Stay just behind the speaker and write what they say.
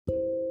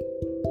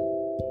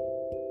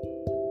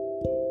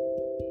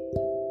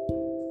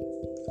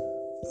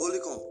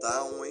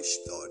contar uma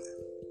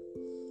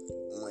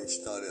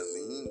história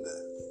linda,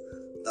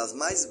 das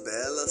mais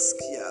belas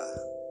que há,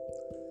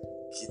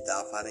 que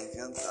dá para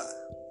encantar.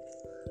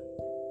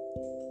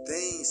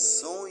 Tem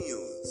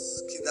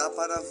sonhos que dá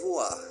para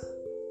voar,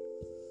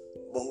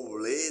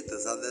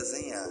 borboletas a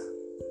desenhar,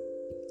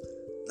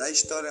 da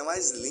história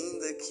mais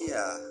linda que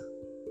há.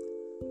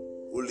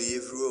 O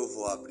livro eu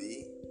vou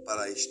abrir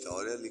para a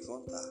história lhe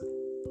contar.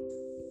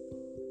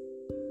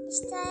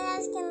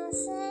 Histórias que eu não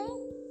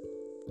sei.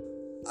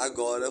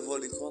 Agora eu vou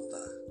lhe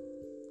contar.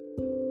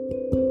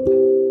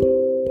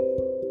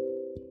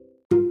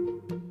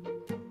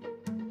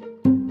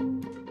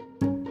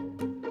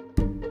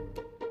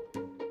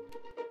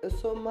 Eu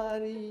sou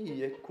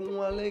Maria,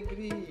 com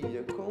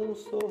alegria, com um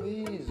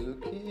sorriso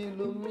que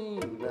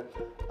ilumina,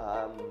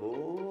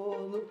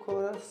 amor no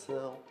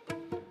coração,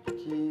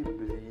 que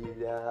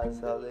brilha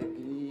as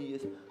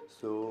alegrias,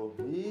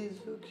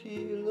 sorriso que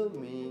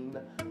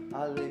ilumina,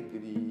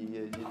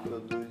 alegria de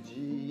todo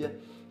dia.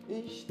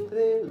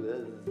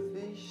 Estrelas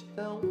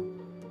estão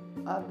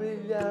a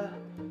brilhar,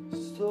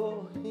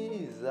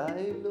 sorriso a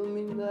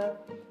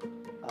iluminar,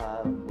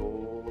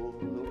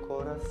 amor no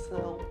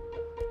coração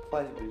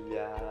faz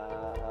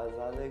brilhar as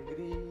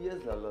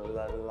alegrias. La la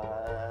la la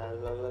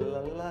la la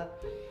la la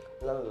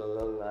la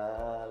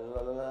la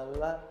la la la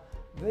la.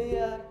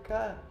 Venha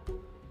cá,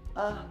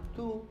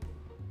 Arthur,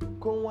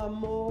 com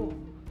amor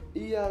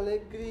e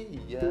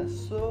alegria,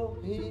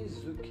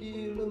 sorriso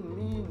que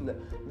ilumina.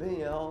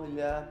 Venha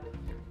olhar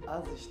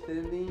as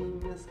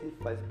estrelinhas que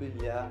faz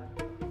brilhar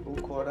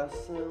o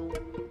coração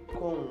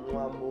com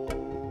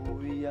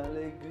amor e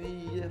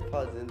alegria,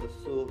 fazendo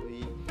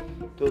sorrir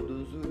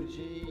todos os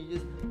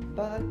dias,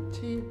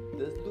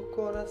 batidas do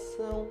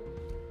coração,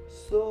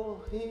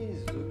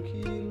 sorriso que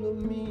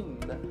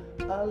ilumina,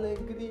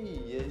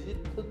 alegria de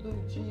todo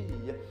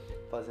dia,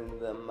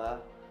 fazendo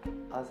amar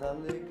as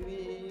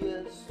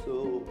alegrias,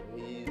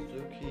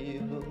 sorriso que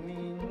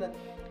ilumina,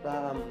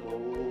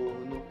 amor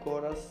no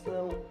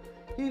coração,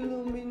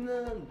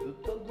 iluminando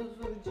todos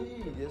os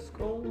dias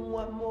com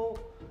amor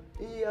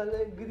e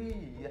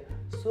alegria,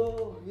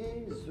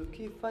 sorriso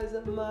que faz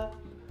amar,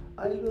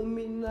 a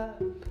iluminar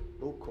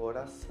o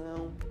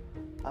coração,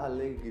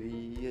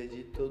 alegria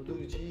de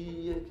todo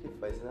dia que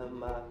faz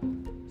amar,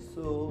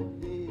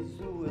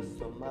 sorriso. Eu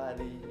sou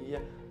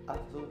Maria, a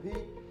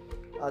sorrir,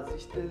 as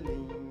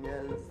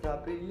estrelinhas a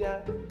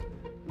brilhar,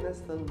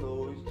 nesta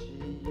noite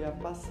a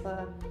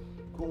passar,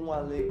 com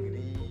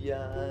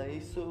alegria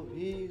e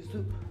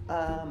sorriso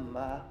a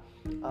amar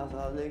as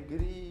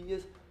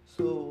alegrias,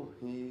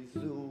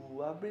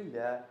 sorriso a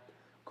brilhar,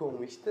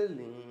 com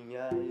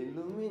estrelinha a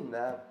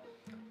iluminar,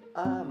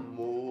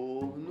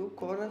 amor no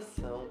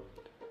coração,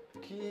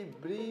 que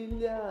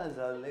brilha as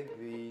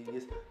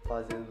alegrias,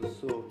 fazendo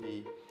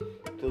sorrir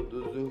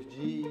todos os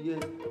dias,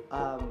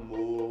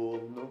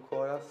 amor no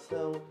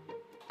coração,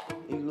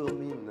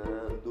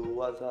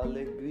 iluminando as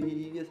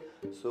alegrias,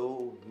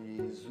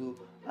 sorriso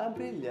a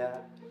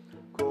brilhar,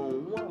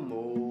 com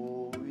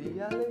amor e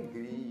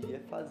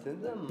alegria,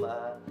 fazendo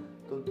amar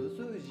todos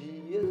os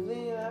dias.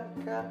 Venha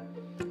cá,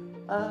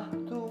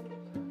 Arthur,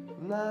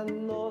 na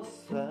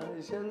nossa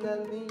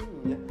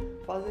janelinha,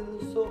 fazendo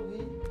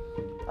sorrir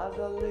as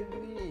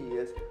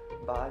alegrias,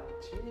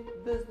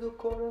 batidas do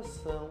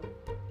coração,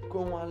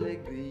 com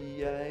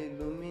alegria a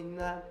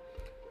iluminar,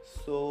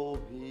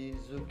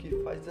 sorriso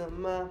que faz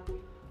amar,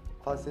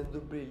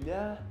 fazendo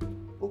brilhar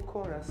o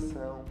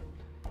coração,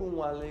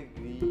 com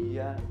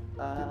alegria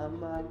a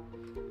amar.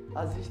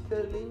 As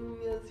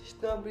estrelinhas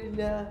estão a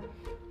brilhar,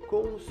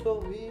 com um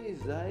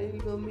sorriso a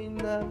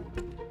iluminar,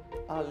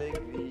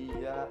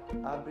 alegria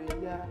a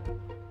brilhar,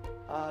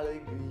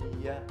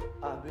 alegria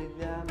a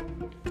brilhar,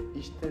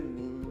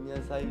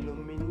 estrelinhas a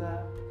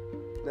iluminar,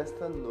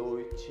 nesta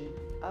noite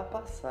a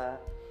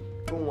passar,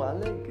 com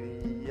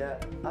alegria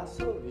a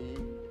sorrir,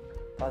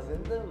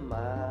 fazendo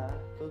amar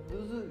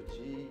todos os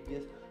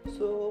dias,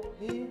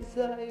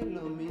 sorriso a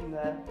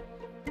iluminar,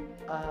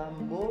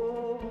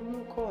 amor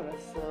no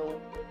coração,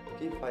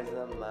 que faz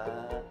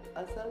amar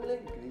as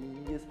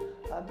alegrias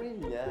a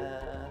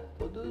brilhar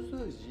todos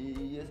os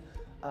dias,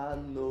 a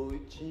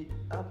noite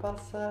a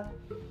passar,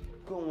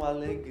 com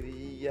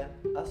alegria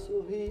a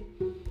sorrir.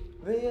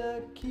 Vem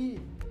aqui,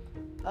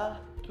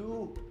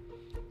 Arthur,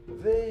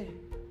 vê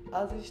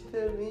as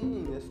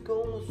estrelinhas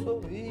com um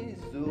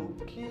sorriso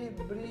que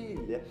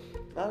brilha,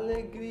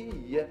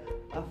 alegria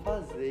a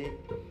fazer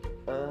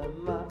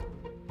amar,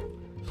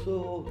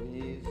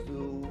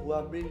 sorriso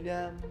a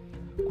brilhar,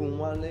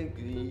 com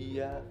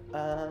alegria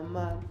a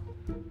amar.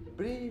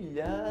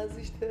 Brilha as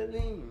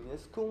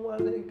estrelinhas com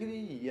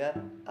alegria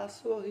a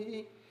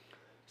sorrir,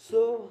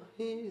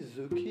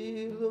 sorriso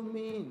que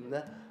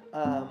ilumina,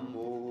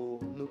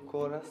 amor no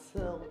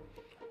coração.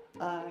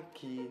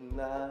 Aqui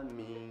na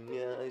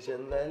minha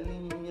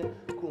janelinha,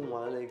 com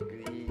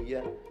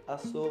alegria a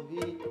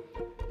sorrir,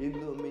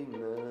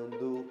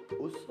 iluminando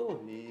o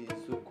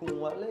sorriso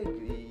com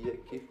alegria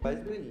que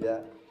faz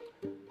brilhar.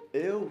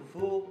 Eu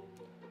vou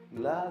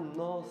na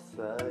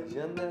nossa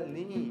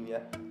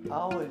janelinha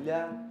a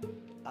olhar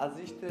as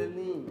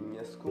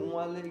estrelinhas com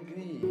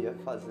alegria,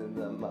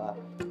 fazendo amar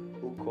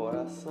o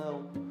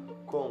coração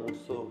com um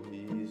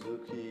sorriso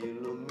que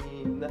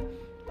ilumina.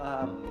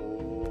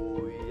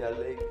 Amor e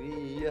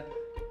alegria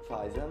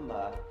faz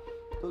amar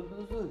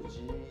todos os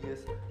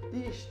dias,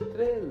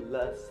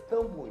 estrelas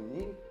tão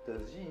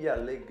bonitas de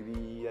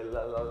alegria,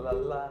 lá lá lá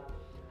lá,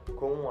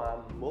 com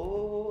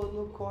amor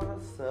no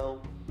coração,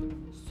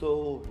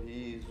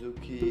 sorriso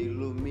que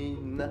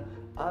ilumina,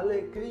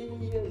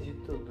 alegria de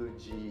todo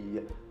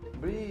dia,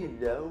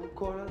 brilha o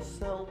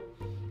coração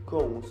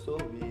com um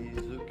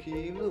sorriso que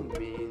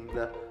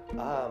ilumina,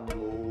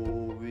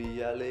 amor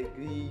e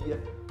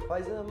alegria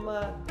faz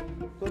amar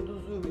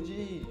todos os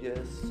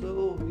dias,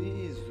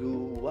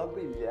 sorriso a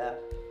brilhar,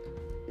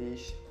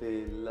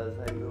 estrelas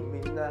a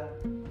iluminar,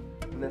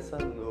 nessa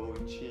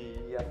noite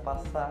a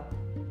passar,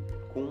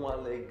 com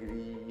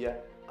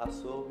alegria a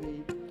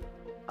sorrir,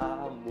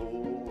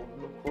 amor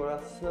no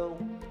coração,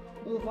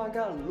 um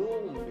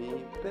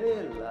vagalume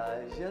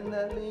pela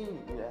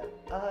janelinha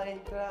a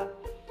entrar.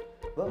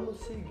 Vamos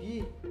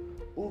seguir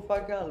o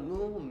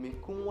vagalume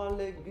com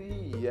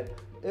alegria,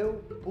 eu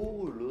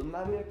pulo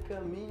na minha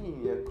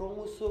caminha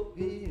com um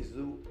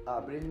sorriso a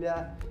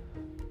brilhar,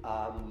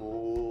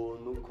 amor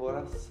no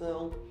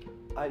coração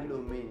a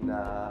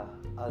iluminar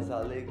as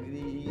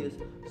alegrias,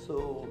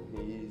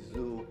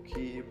 sorriso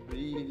que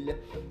brilha,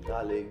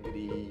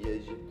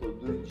 alegrias de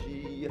todo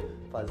dia,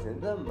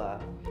 fazendo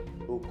amar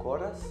o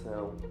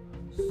coração,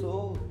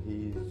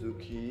 sorriso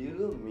que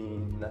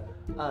ilumina,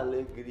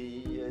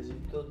 alegrias de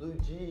todo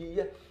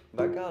dia,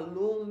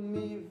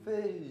 vagalume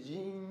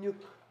verdinho,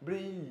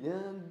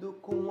 brilhando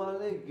com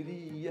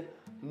alegria,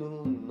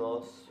 no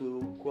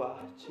nosso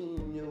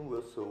quartinho,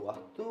 eu sou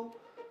Arthur,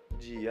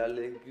 de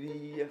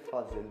alegria,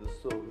 fazendo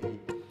sorrir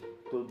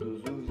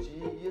todos os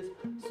dias,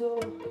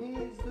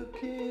 sorriso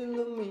que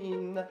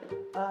ilumina,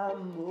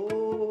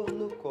 amor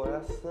no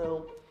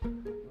coração,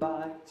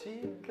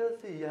 batidas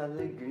e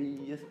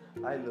alegrias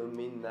a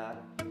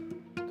iluminar,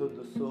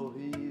 todo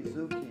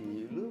sorriso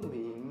que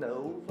ilumina,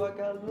 o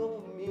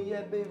vagalume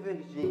é bem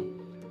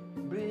verdinho,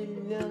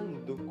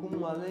 brilhando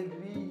com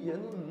alegria,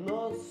 no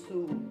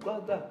nosso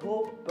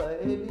guarda-roupa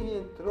ele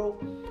entrou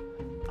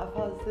a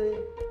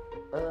fazer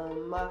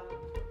amar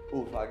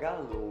o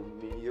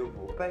vagalume, eu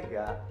vou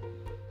pegar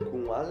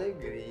com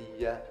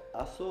alegria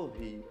a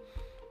sorrir,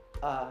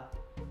 a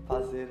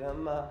fazer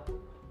amar,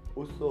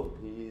 o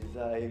sorriso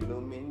a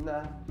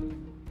iluminar,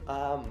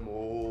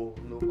 amor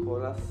no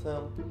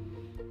coração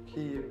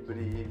que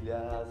brilha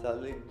as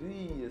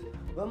alegrias.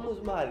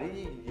 Vamos,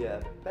 Maria,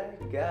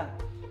 pegar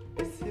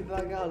esse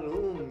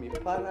vagalume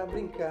para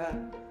brincar,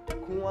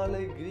 com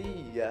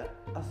alegria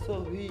a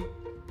sorrir,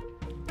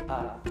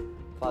 a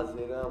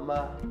fazer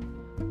amar,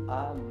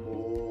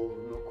 amor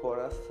no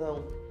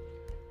coração,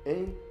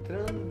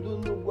 entrando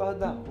no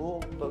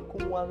guarda-roupa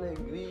com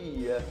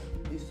alegria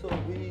e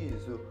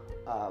sorriso,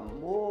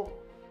 amor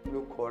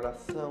no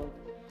coração,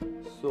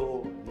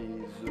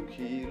 sorriso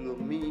que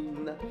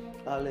ilumina,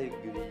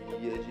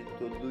 alegria de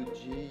todo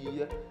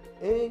dia,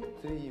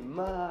 entre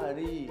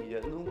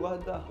Maria no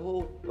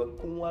guarda-roupa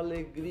com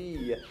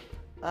alegria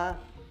a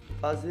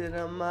fazer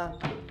amar,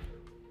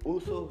 o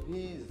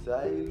sorriso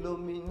a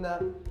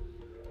iluminar,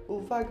 o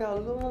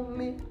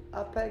vagalume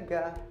a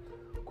pegar,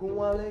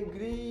 com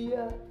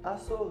alegria a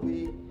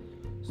sorrir,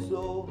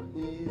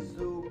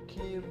 sorriso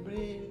que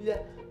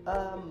brilha,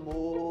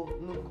 amor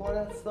no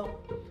coração.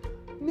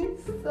 Me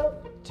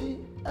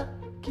solte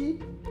aqui,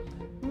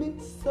 me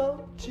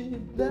solte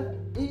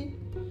daí,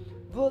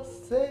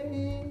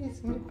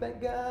 vocês me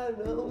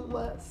pegaram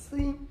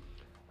assim,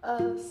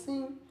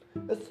 assim.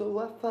 Eu sou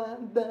a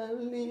fada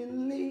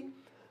Lili,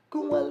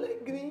 com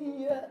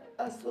alegria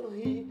a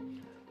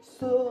sorrir,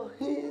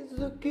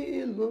 sorriso que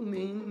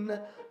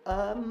ilumina,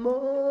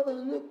 amor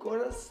no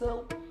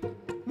coração.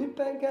 Me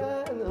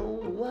pegaram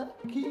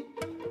aqui,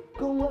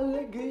 com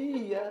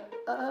alegria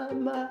a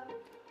amar,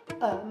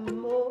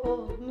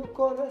 amor no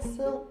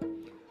coração.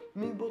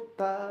 Me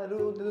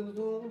botaram dentro de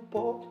um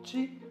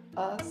pote,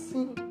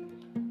 assim,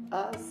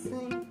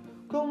 assim,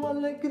 com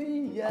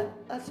alegria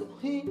a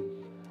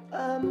sorrir,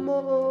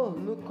 amor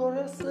no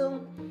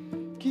coração,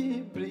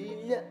 que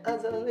brilha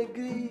as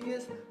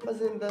alegrias,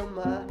 fazendo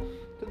amar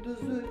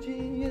todos os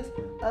dias,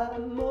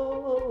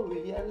 amor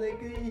e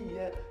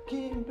alegria,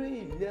 que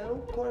brilha o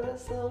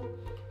coração,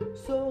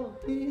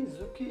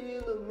 sorriso que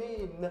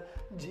ilumina,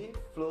 de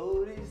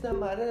flores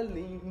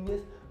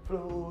amarelinhas,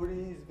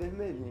 flores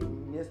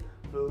vermelhinhas,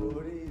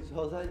 flores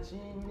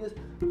rosadinhas,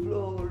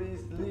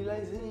 flores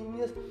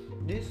lilazinhas.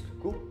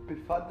 Desculpe,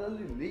 fada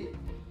Lili,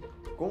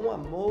 com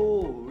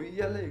amor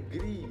e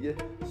alegria,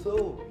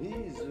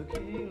 sorriso que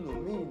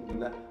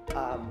ilumina,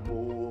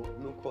 amor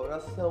no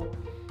coração.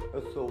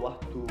 Eu sou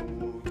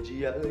Arthur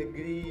de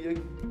alegria,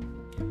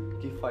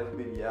 que faz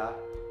brilhar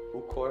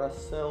o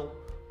coração,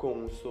 com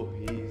um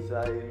sorriso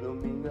a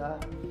iluminar,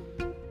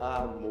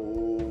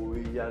 amor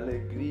e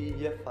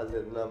alegria,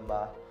 fazendo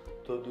amar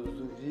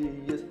todos os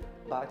dias,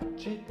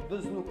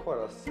 batidos no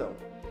coração,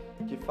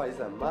 que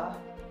faz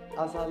amar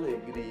as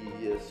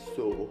alegrias,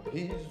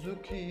 sorriso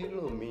que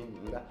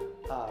ilumina,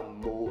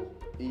 amor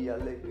e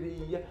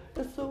alegria.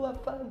 Eu sou a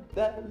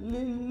fada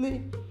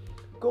Lili,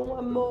 com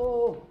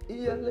amor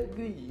e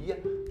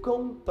alegria,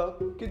 com o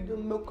toque do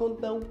meu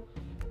condão,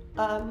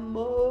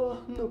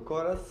 amor no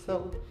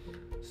coração,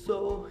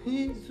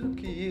 sorriso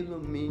que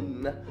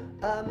ilumina,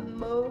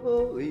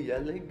 amor e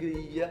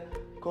alegria,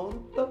 com o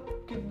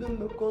toque do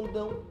meu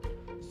condão,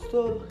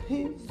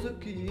 sorriso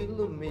que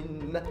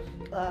ilumina,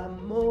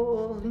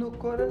 amor no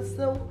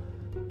coração,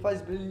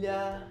 faz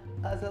brilhar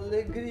as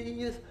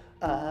alegrias,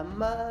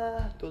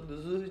 amar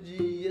todos os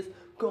dias,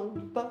 com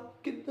o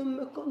toque do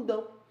meu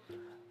condão,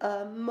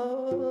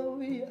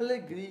 amor e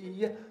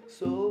alegria,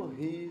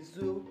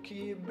 sorriso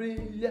que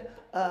brilha,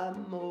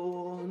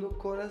 amor no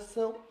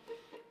coração,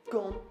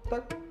 com o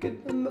toque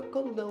do meu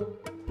condão,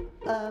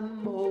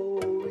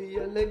 amor e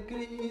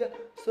alegria,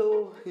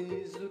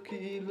 sorriso que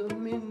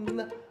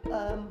ilumina,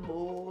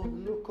 amor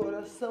no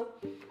coração,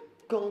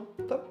 com o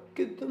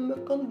toque do meu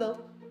condão,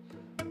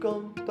 com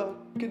o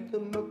toque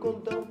do meu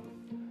condão.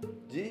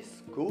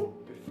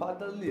 Desculpe,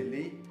 fada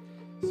Lili,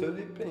 se eu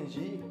lhe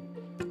prendi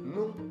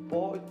num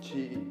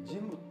pote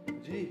de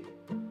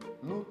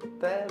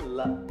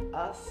Nutella,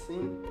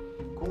 assim,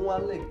 com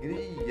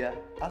alegria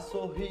a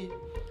sorrir,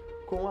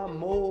 com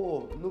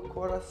amor no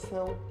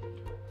coração,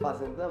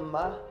 fazendo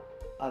amar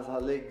as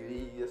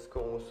alegrias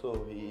com o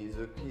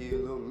sorriso que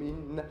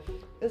ilumina.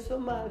 Eu sou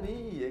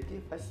Maria que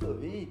faz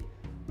sorrir,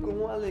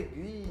 com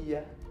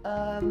alegria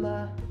a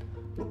amar,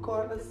 o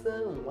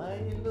coração a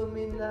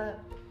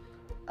iluminar,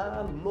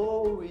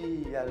 amor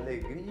e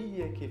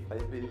alegria que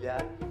faz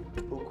brilhar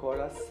o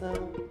coração,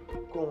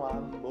 com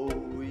amor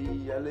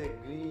e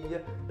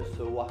alegria. Eu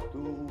sou o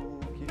Arthur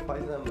que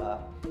faz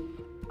amar,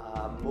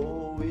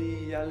 amor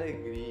e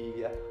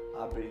alegria,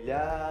 a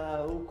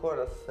brilhar o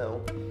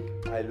coração,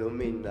 a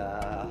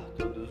iluminar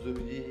todos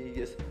os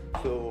dias,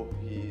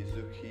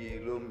 sorriso que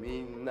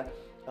ilumina,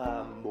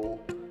 amor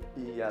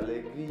e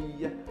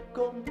alegria,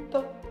 com o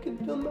toque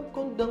do meu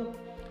condão.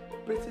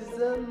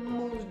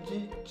 Precisamos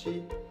de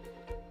ti,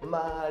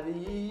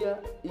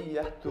 Maria e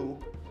Arthur,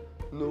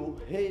 no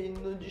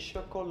reino de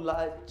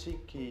chocolate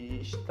que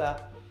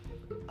está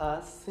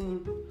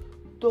assim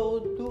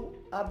todo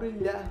a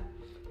brilhar,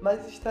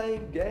 mas está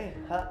em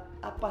guerra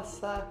a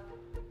passar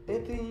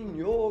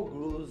entre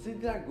ogros e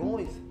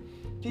dragões,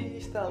 que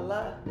está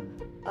lá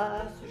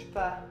a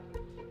assustar,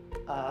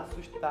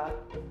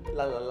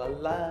 lá lá lá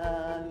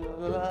lá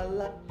lá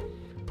lá,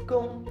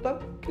 com o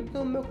toque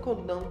do meu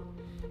condão,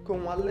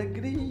 com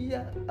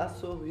alegria a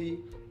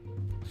sorrir,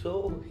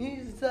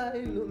 sorriso a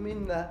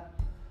iluminar,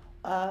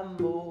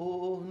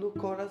 amor no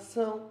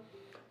coração,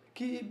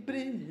 que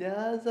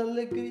brilha as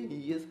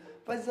alegrias,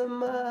 faz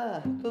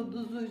amar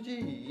todos os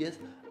dias,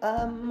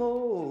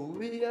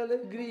 amor e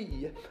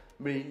alegria,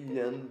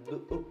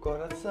 brilhando o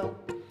coração,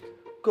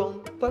 com o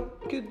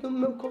toque do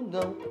meu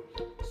condão,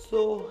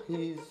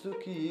 sorriso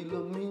que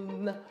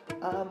ilumina,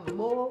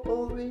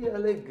 amor e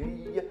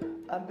alegria,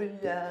 a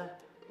brilhar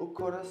o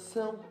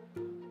coração.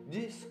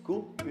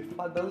 Desculpe,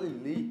 fada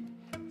Lili,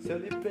 se eu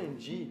lhe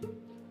prendi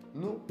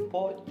no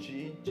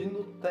pote de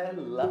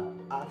Nutella,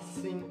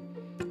 assim,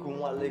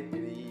 com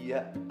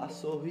alegria a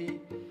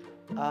sorrir,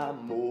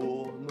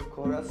 amor no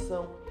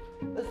coração.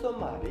 Eu sou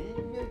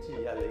Maria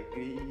de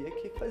alegria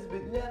que faz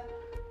brilhar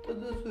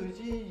todos os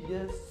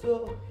dias,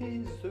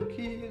 sorriso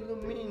que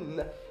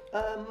ilumina,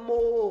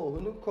 amor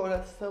no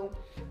coração,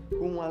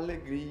 com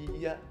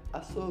alegria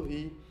a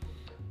sorrir,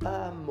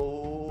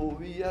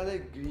 amor e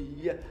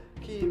alegria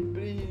que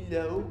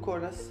brilha o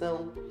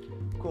coração,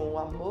 com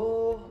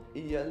amor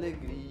e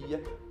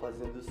alegria,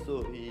 fazendo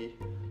sorrir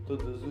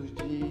todos os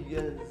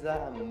dias,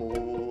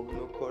 amor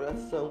no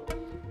coração,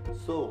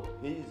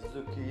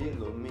 sorriso que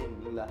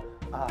ilumina,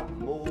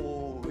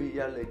 amor e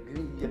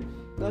alegria.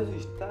 Nós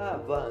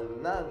estava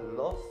na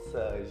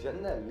nossa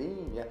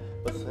janelinha,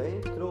 você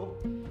entrou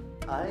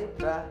a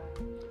entrar,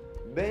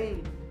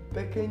 bem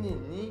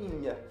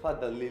pequenininha,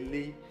 fada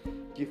Lili,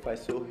 que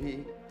faz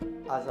sorrir,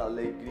 as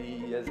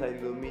alegrias a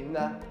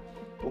iluminar,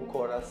 o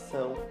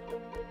coração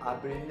a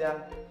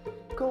brilhar,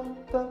 com o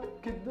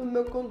toque do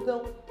meu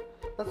condão,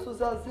 nas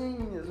suas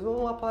asinhas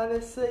vão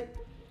aparecer,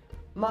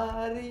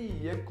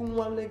 Maria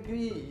com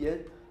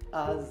alegria,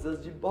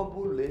 asas de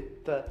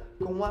borboleta,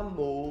 com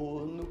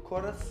amor no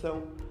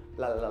coração,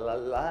 lá lá lá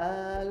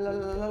lá lá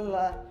lá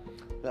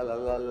lá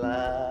lá lá lá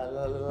lá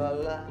lá lá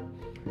lá,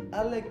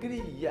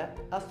 alegria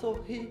a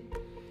sorrir,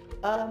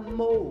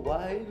 amor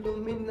a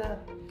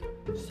iluminar,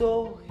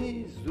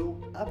 sorriso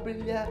a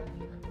brilhar,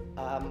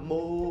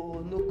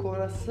 amor no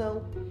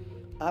coração,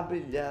 a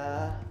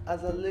brilhar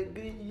as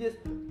alegrias,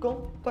 com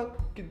o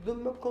toque do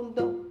meu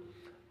condão,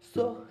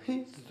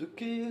 sorriso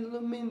que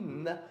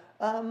ilumina,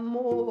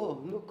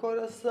 amor no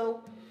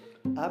coração,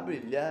 a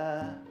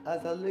brilhar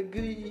as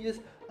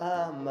alegrias,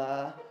 a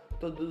amar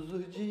todos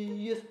os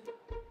dias.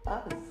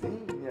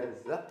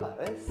 Asinhas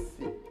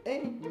aparece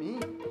em mim,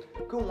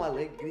 com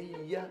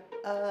alegria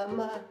a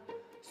amar,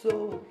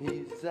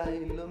 sorriso a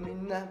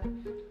iluminar,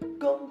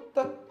 com o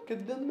toque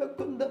do meu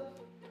condão,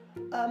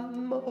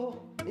 amor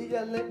e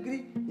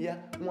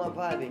alegria, uma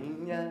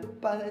varinha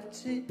para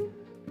ti,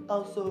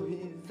 ao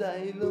sorriso a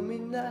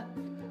iluminar,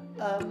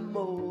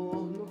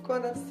 amor no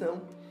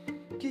coração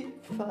que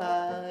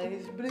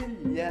faz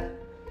brilhar,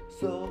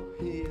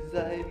 sorriso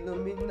a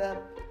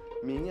iluminar,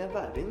 minha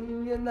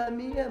varinha na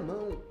minha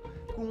mão,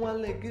 com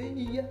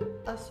alegria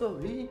a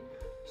sorrir,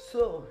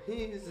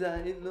 sorriso a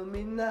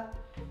iluminar,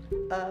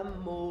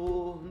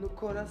 amor no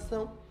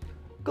coração,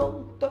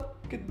 com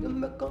toque do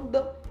meu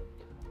condão,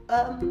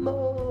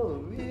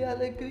 amor e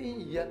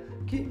alegria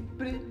que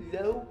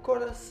brilha o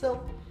coração,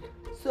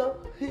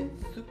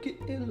 sorriso que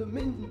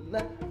ilumina,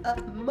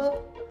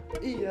 amor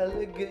e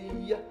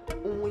alegria,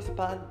 uma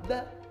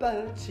espada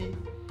para ti,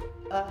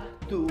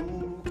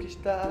 Arthur que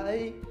está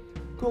aí,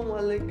 com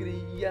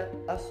alegria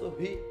a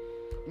sorrir,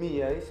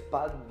 minha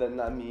espada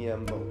na minha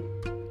mão,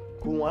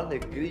 com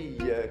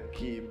alegria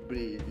que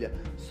brilha,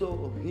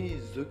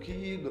 sorriso que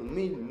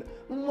ilumina,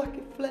 um arco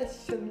e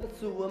flecha na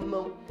sua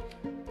mão,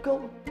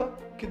 com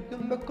toque do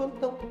meu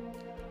condão,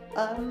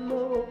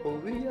 amor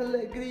e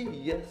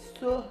alegria,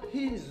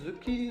 sorriso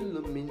que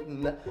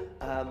ilumina,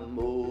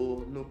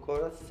 amor no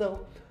coração,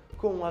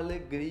 com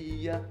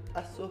alegria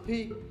a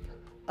sorrir,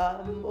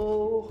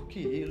 amor que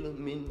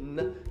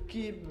ilumina,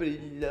 que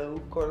brilha o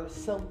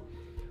coração,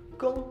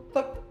 com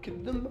toque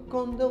do meu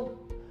condão,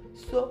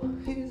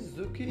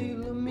 sorriso que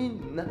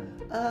ilumina,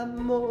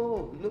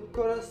 amor no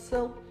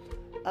coração,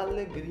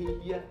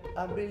 alegria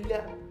a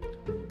brilhar,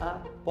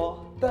 a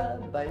porta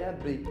vai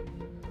abrir,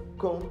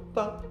 com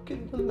toque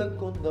do meu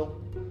condão,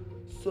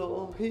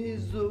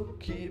 sorriso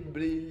que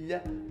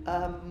brilha,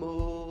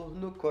 amor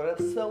no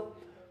coração,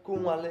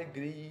 com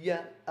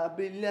alegria a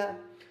brilhar,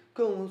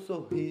 com um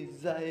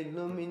sorriso a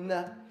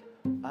iluminar,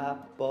 a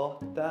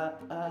porta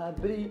a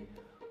abrir,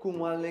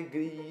 com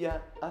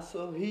alegria a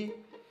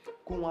sorrir,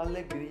 com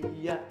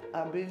alegria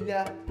a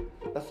brilhar,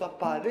 na sua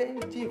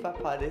parede vai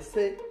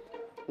aparecer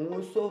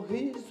um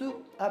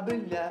sorriso a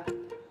brilhar,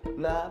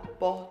 na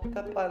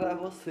porta para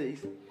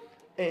vocês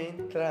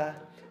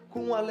entrar,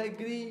 com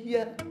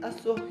alegria a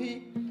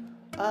sorrir,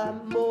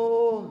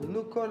 amor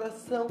no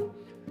coração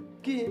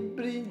que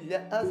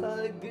brilha as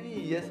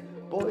alegrias,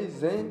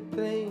 pois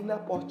entrem na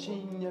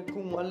portinha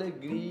com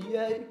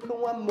alegria e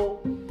com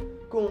amor,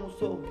 com um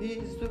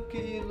sorriso que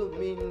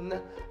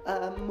ilumina,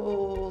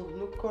 amor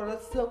no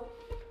coração,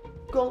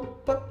 com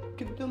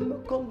toque do meu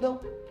condão,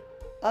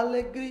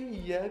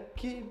 alegria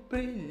que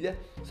brilha,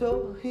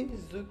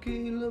 sorriso que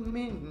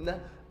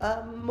ilumina,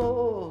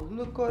 amor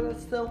no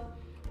coração,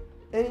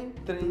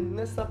 entrem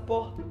nessa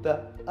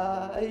porta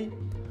aí,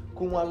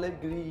 com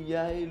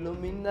alegria a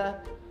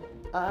iluminar,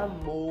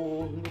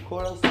 amor no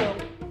coração,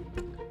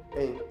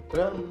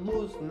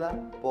 entramos na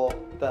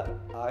porta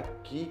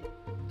aqui,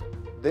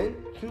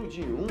 dentro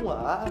de uma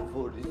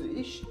árvore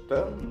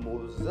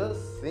estamos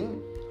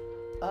assim,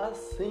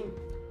 assim,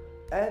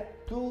 é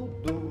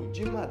tudo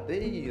de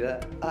madeira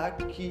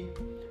aqui,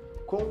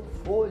 com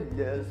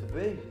folhas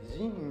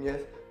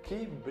verdinhas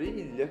que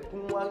brilha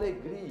com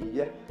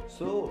alegria,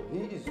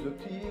 sorriso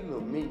que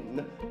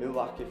ilumina, meu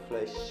arco e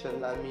flecha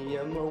na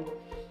minha mão,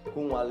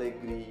 com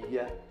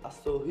alegria a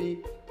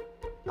sorrir,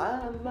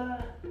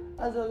 amar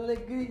as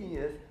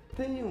alegrias,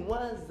 tenho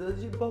asas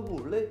de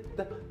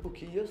borboleta,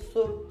 porque eu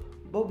sou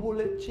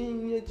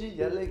borboletinha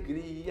de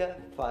alegria,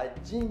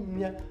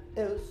 fadinha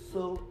eu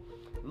sou,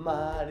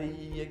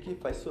 Maria que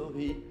faz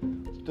sorrir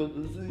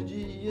todos os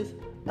dias,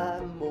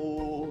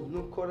 amor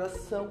no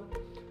coração,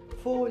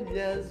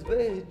 folhas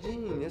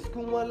verdinhas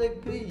com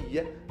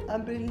alegria a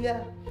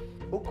brilhar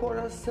o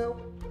coração,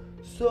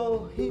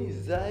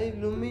 sorriso a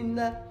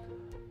iluminar,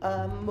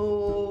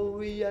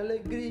 amor e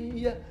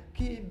alegria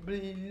que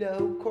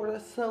brilha o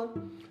coração,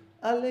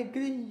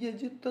 alegria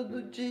de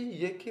todo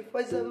dia que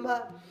faz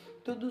amar,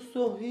 todo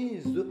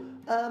sorriso,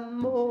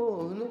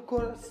 amor no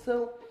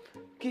coração,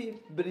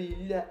 que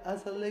brilha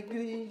as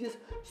alegrias,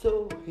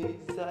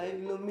 sorriso a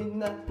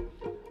iluminar,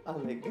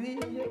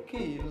 alegria que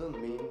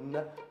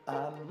ilumina,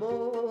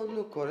 amor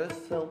no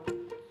coração,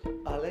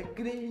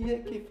 alegria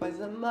que faz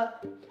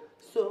amar,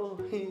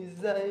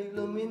 sorriso a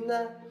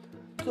iluminar,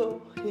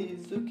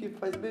 sorriso que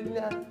faz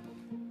brilhar,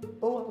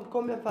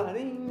 com minha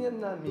farinha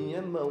na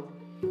minha mão,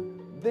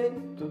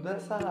 dentro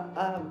dessa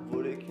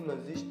árvore que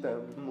nós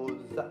estamos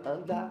a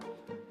andar,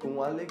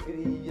 com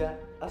alegria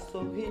a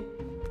sorrir,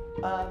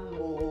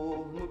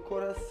 amor no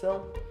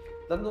coração,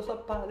 da nossa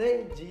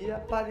parede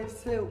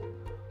apareceu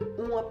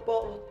uma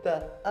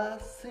porta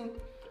assim,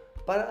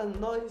 para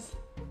nós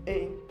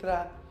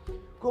entrar,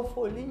 com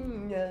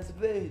folhinhas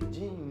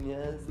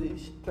verdinhas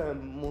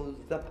estamos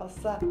a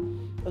passar,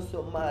 eu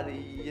sou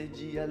Maria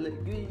de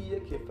alegria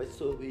que faz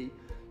sorrir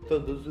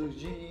todos os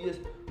dias,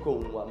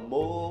 com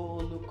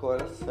amor no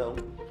coração,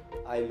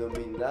 a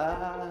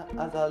iluminar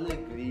as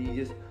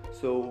alegrias,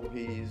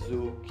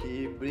 sorriso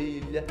que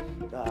brilha,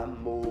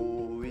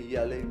 amor e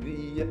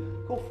alegria,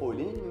 com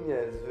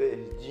folhinhas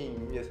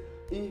verdinhas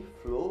e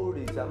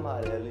flores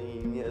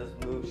amarelinhas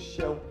no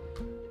chão,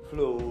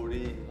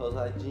 flores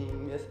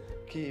rosadinhas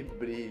que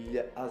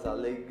brilha as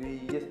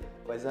alegrias,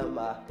 faz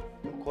amar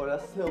no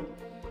coração,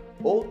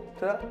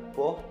 outra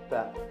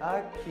porta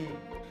aqui,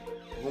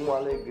 com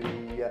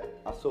alegria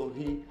a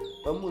sorrir.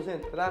 Vamos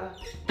entrar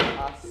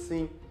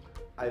assim,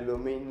 a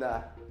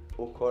iluminar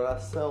o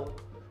coração,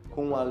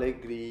 com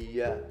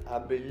alegria a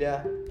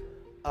brilhar.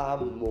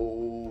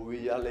 Amor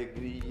e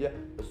alegria,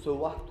 eu sou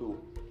o Arthur,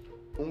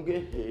 um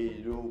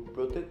guerreiro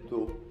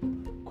protetor,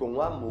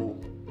 com amor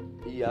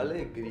e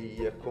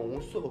alegria, com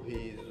um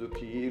sorriso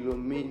que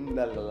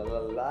ilumina. La la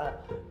la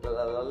la la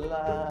la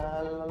la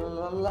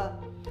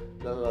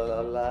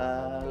la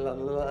la la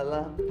la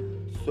la.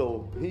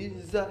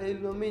 Sorriso a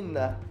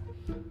iluminar,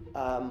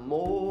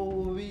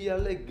 amor e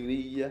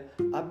alegria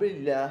a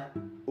brilhar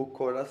o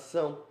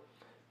coração.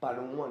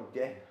 Para uma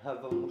guerra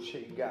vamos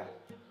chegar,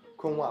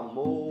 com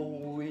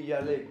amor e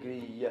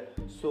alegria,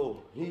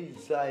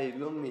 sorriso a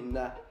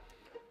iluminar,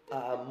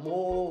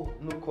 amor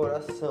no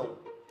coração.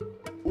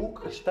 O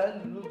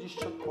castelo de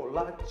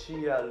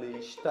chocolate ali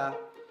está,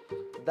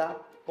 da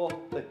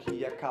porta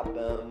que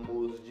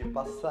acabamos de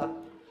passar,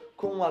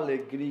 com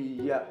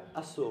alegria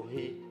a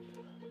sorrir,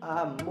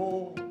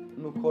 amor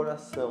no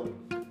coração.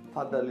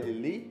 Fada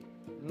Lili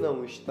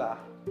não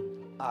está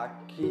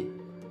aqui.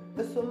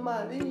 Eu sou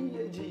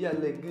Maria de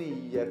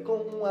alegria,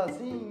 com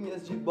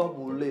asinhas de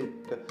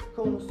borboleta,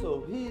 com um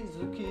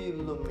sorriso que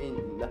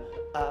ilumina,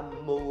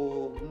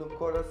 amor no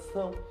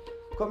coração,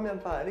 com minha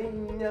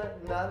varinha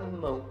na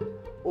mão,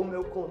 o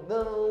meu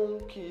condão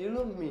que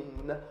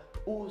ilumina,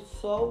 o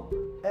sol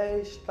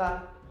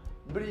está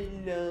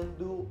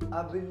brilhando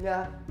a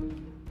brilhar,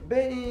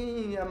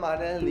 bem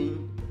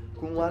amarelinho,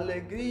 com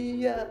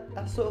alegria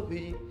a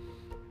sorrir,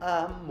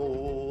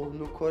 amor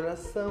no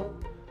coração,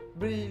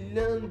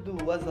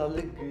 brilhando as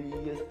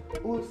alegrias,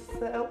 o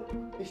céu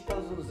está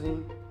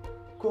azulzinho,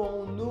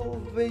 com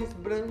nuvens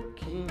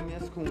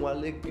branquinhas, com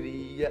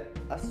alegria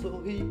a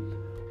sorrir,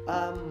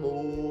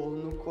 amor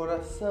no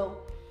coração,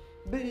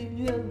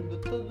 brilhando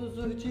todos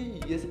os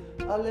dias,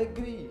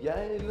 alegria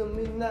a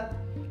iluminar,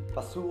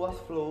 faço as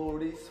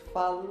flores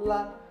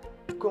falar,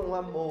 com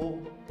amor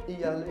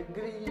e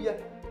alegria,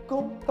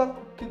 com o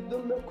toque do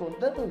meu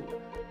condão,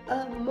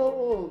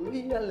 amor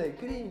e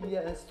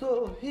alegria,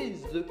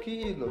 sorriso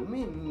que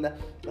ilumina,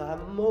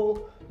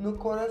 amor no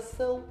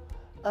coração,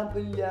 a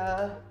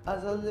brilhar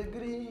as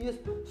alegrias,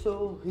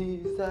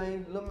 sorriso a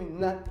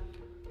iluminar.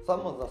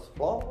 Somos as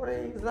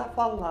flores a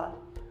falar,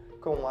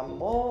 com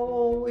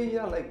amor e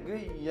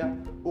alegria,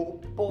 o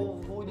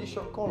povo de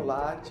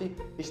chocolate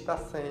está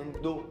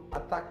sendo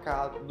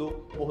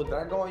atacado por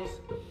dragões,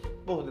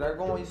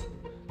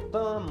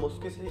 temos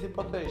que se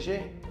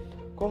proteger,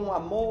 com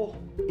amor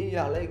e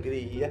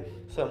alegria.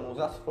 Somos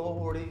as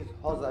flores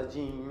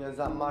rosadinhas,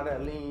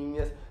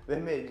 amarelinhas,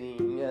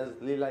 vermelhinhas,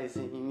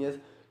 lilazinhas,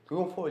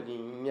 com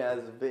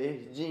folhinhas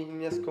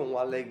verdinhas, com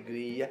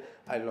alegria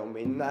a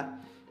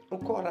iluminar o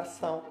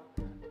coração,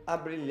 a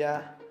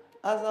brilhar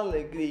as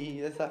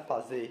alegrias a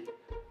fazer,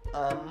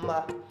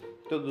 amar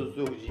todos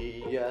os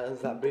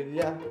dias a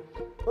brilhar.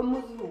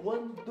 Vamos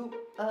voando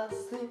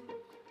assim,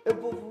 eu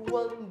vou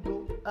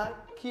voando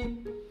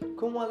aqui,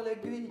 com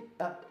alegria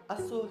a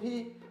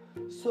sorrir,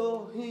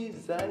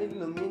 sorriso a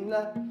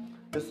iluminar.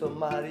 Eu sou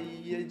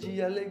Maria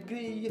de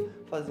alegria,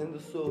 fazendo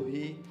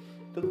sorrir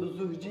todos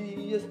os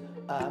dias,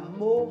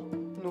 amor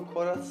no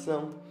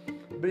coração,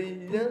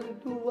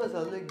 brilhando as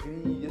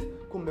alegrias,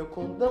 com meu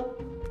condão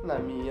na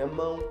minha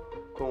mão,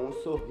 com um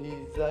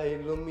sorriso a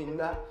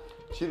iluminar.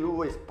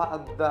 Tiro a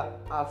espada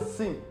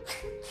assim,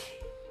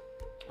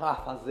 a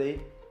fazer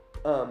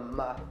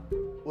amar.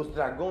 Os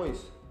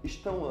dragões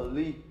estão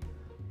ali,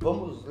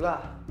 vamos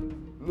lá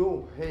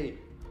no rei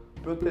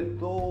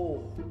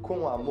protetor,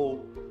 com amor,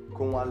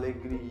 com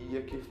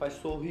alegria que faz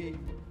sorrir,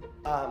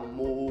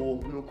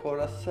 amor no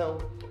coração,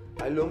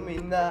 a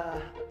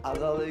iluminar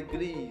as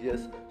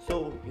alegrias,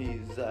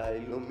 sorriso a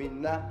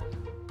iluminar,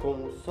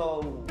 com o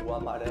sol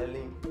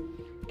amarelinho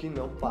que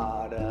não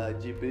para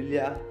de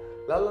brilhar.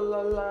 La la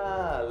la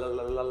la la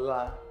la la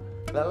la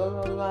la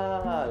la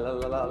la la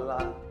la la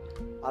la.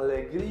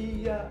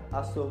 Alegria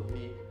a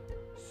sorrir,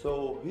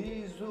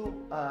 sorriso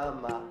a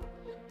amar,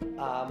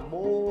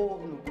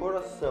 amor no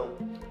coração.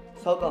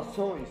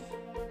 Saudações,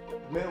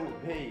 meu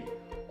rei,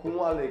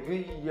 com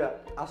alegria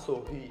a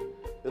sorrir.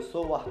 Eu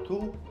sou o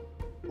Arthur,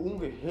 um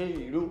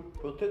guerreiro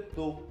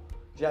protetor.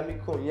 Já me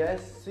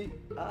conhece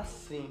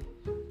assim.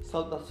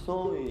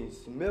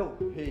 Saudações, meu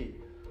rei,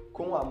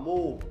 com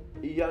amor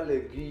e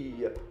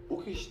alegria. O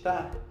que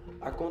está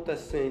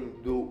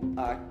acontecendo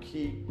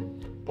aqui?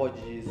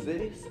 Pode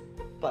dizer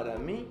para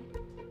mim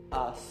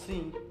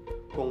assim,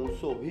 com um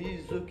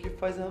sorriso que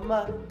faz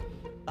amar,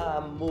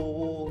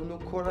 amor no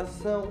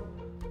coração,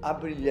 a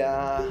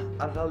brilhar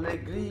as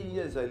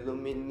alegrias, a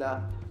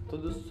iluminar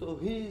todo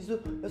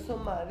sorriso. Eu sou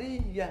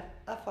Maria,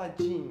 a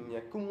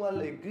fadinha, com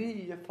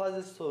alegria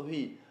faz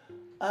sorrir,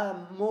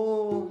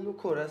 amor no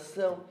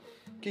coração,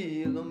 que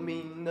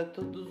ilumina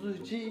todos os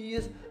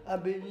dias, a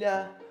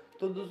brilhar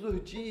todos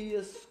os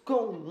dias,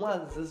 com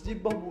asas de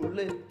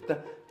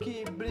borboleta,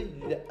 que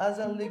brilha as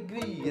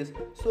alegrias,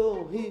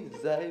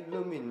 sorriso a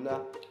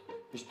iluminar.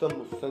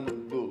 Estamos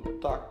sendo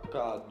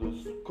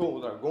atacados com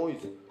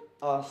dragões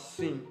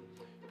assim,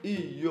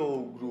 e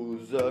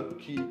ogros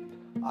aqui,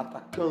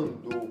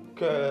 atacando,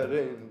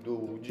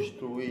 querendo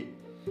destruir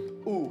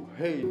o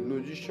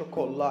reino de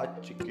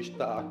chocolate que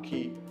está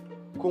aqui.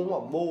 Com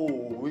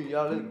amor e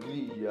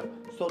alegria,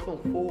 soltam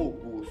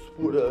fogos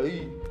por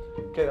aí,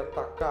 quer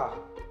atacar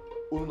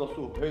o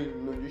nosso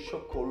reino de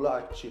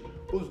chocolate.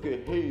 Os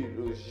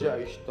guerreiros já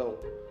estão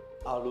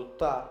a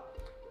lutar.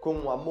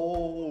 Com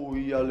amor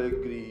e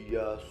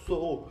alegria,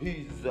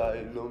 sorriso a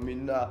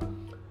iluminar,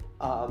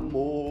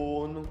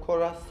 amor no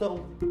coração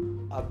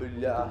a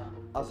brilhar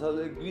as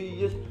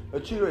alegrias. Eu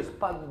tiro a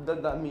espada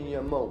da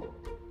minha mão,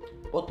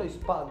 boto a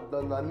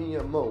espada na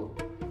minha mão,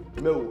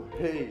 meu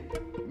rei,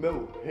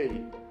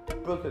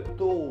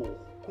 protetor,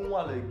 com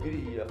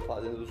alegria,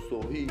 fazendo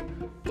sorrir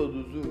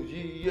todos os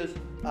dias,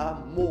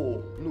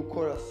 amor no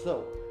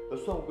coração. Eu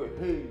sou um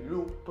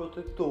guerreiro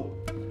protetor,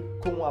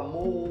 com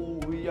amor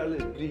e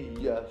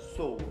alegria,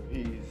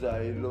 sorriso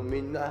a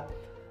iluminar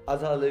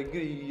as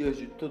alegrias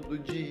de todo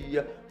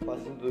dia,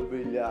 fazendo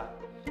brilhar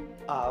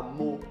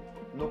amor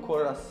no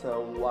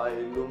coração a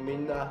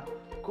iluminar,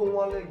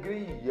 com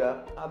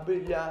alegria a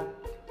brilhar,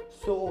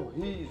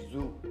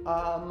 sorriso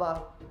a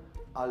amar,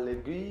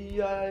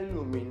 alegria a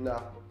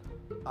iluminar,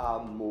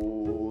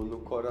 amor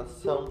no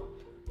coração,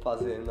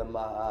 fazendo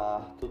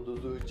amar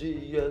todos os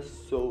dias,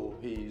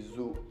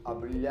 sorriso a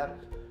brilhar.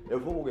 Eu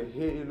vou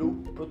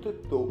guerreiro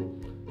protetor,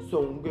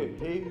 sou um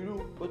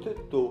guerreiro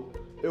protetor.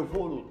 Eu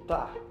vou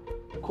lutar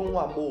com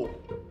amor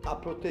a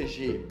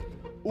proteger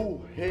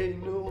o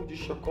reino de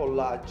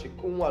chocolate,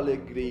 com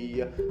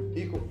alegria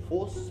e com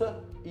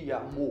força e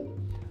amor.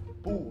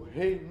 O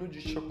reino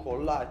de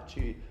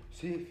chocolate,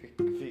 se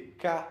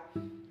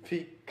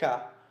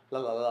ficar, lá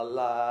lá lá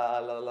lá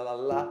lá lá lá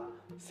lá,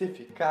 se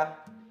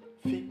ficar,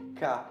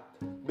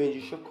 bem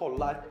de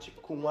chocolate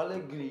com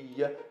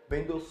alegria,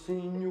 bem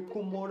docinho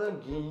com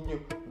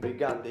moranguinho,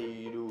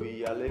 brigadeiro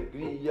e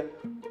alegria.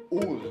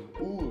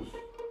 Os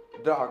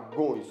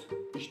dragões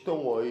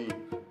estão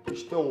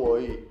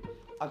aí,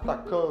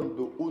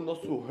 atacando o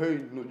nosso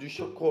reino de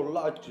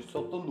chocolate,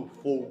 soltando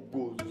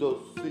fogos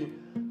assim.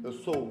 Eu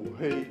sou o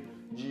rei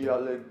de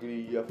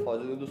alegria,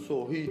 fazendo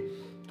sorrir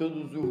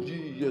todos os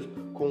dias,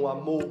 com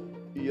amor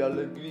e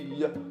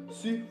alegria.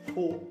 Se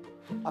for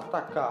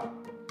atacar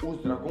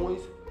os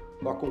dragões,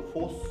 vá com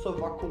força,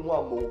 vá com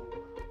amor,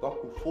 vá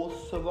com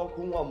força, vá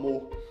com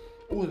amor.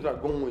 Os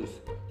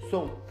dragões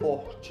são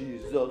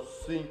fortes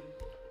assim,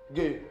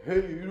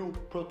 guerreiro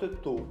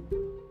protetor,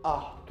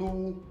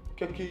 Arthur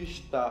que aqui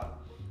está,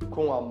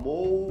 com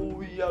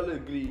amor e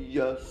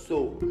alegria,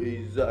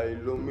 sorriso a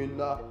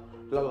iluminar,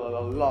 lá lá lá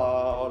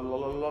lá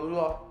lá lá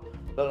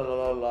lá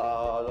lá lá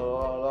lá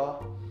lá lá.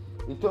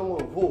 Então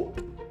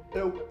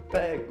eu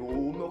pego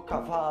o meu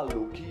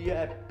cavalo, que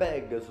é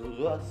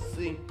Pegasus,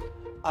 assim,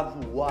 a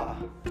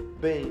voar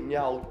bem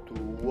alto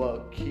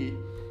aqui,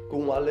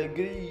 com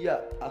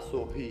alegria a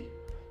sorrir,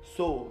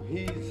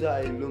 sorriso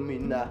a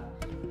iluminar,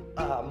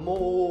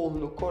 amor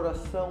no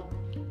coração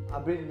a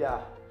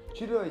brilhar.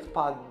 Tiro a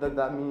espada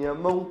da minha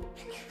mão,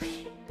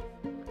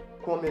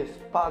 com a minha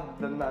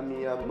espada na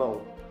minha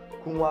mão,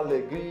 com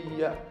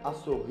alegria a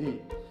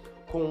sorrir,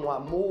 com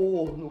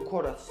amor no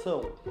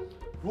coração,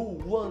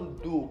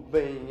 voando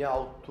bem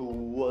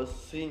alto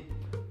assim.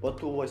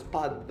 Boto a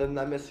espada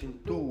na minha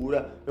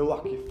cintura, meu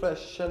arco e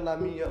flecha na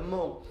minha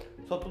mão,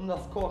 solto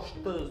nas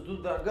costas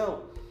do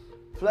dragão,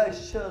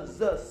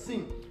 flechas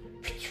assim.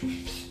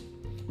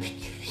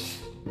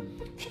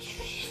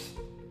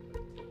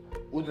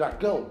 O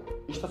dragão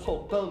está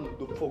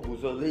soltando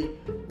fogos ali.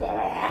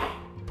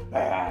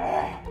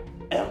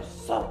 Eu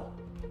sou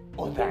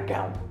o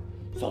dragão,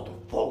 solto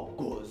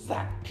fogos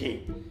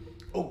aqui.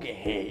 O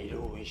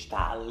guerreiro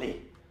está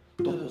ali,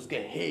 todos os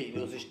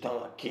guerreiros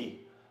estão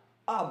aqui.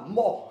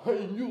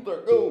 Amarrem o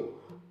dragão,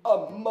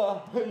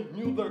 amarrem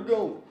o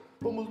dragão.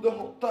 Vamos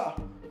derrotar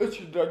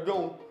este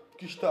dragão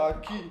que está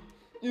aqui.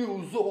 E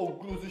os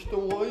ogros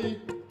estão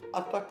aí,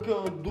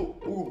 atacando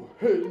o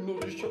reino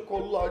de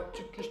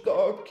chocolate que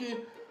está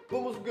aqui.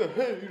 Vamos,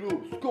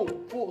 guerreiros, com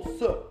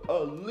força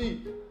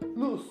ali.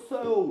 No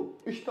céu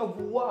está a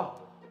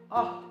voar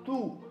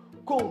Arthur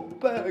com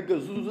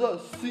Pegasus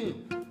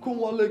assim,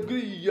 com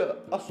alegria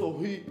a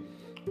sorrir,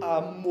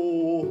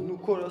 amor no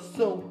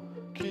coração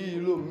que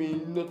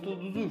ilumina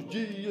todos os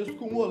dias,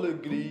 com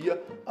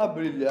alegria a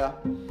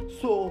brilhar,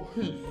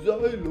 sorriso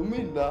a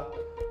iluminar,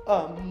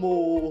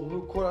 amor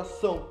no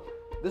coração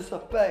dessa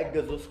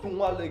Pegasus,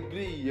 com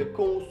alegria,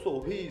 com um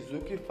sorriso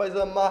que faz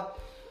amar,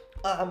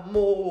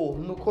 amor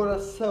no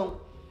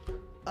coração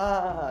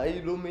a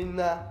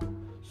iluminar,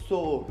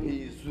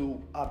 sorriso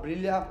a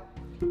brilhar.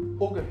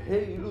 Os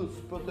guerreiros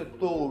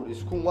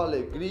protetores, com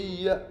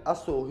alegria a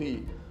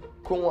sorrir,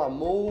 com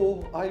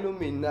amor a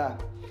iluminar,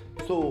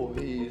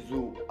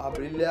 sorriso a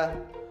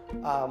brilhar,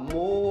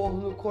 amor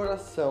no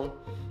coração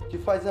que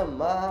faz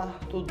amar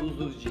todos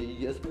os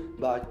dias,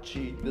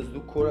 batidas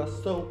do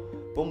coração.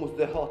 Vamos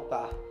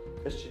derrotar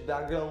este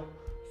dragão,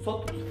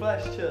 solta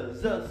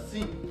flechas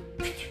assim,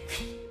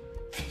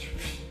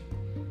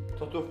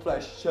 solta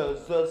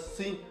flechas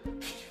assim,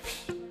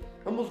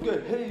 Vamos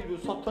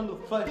guerreiros soltando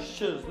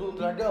flechas no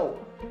dragão.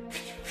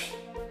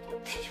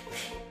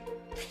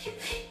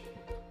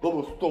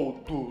 Vamos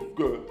todos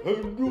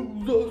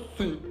guerreiros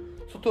assim,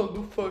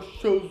 soltando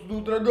flechas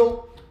no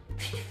dragão.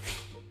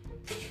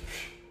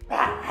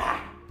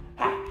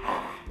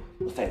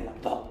 Vocês não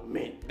vão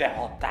me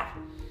derrotar.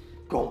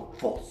 Com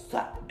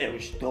força eu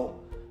estou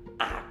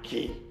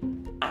aqui.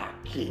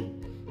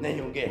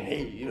 Nenhum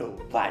guerreiro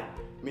vai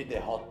me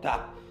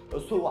derrotar. Eu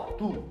sou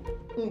Arthur,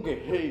 um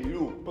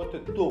guerreiro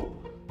protetor.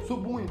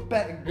 Subo em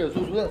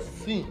Pegasus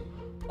assim,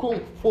 com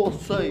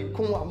força e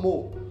com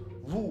amor,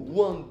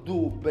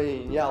 voando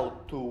bem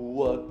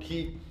alto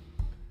aqui.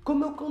 Com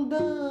meu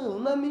condão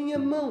na minha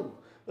mão,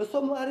 eu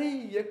sou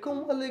Maria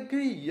com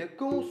alegria,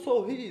 com um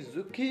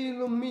sorriso que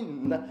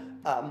ilumina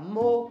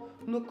amor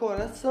no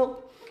coração.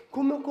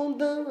 Com meu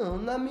condão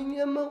na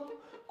minha mão,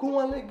 com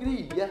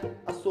alegria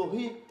a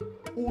sorrir,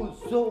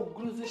 os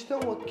ogros estão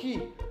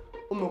aqui.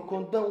 O meu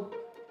condão,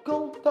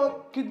 com o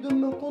toque do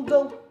meu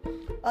condão,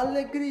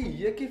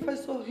 alegria que faz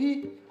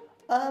sorrir,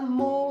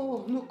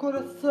 amor no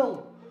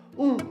coração.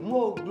 Um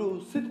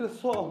ogro se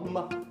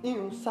transforma em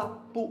um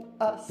sapo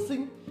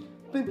assim,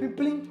 plim plim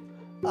plim,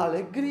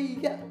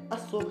 alegria a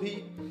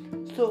sorrir,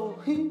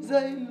 sorriso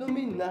a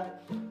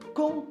iluminar,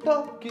 com o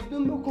toque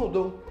do meu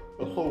condão.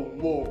 Eu sou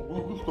um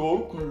ogro que está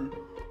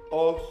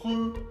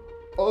aqui,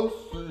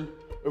 assim,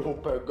 eu vou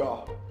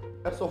pegar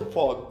essa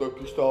fada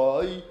que está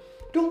aí,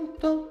 com o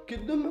toque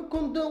do meu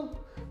condão,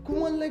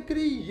 com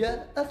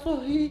alegria a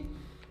sorrir,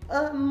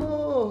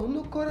 amor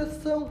no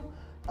coração,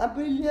 a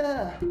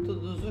brilhar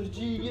todos os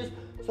dias.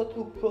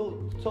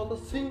 Solta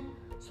assim,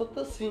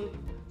 solta assim,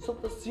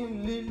 solta assim,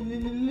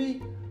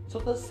 li,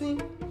 solta assim,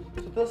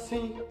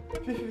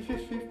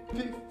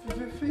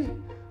 fi,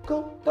 com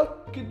o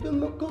toque do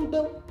meu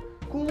condão,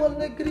 com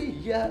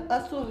alegria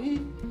a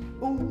sorrir,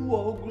 o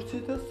ogro se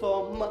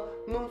transforma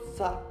num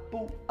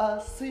sapo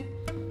assim,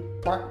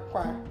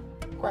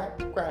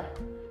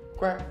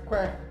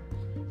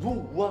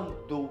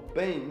 voando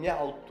bem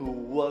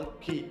alto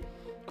aqui,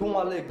 com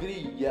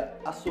alegria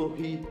a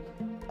sorrir,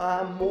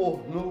 amor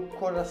no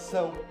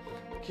coração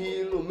que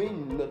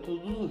ilumina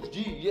todos os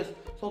dias.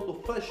 Solto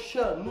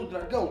flecha no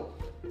dragão.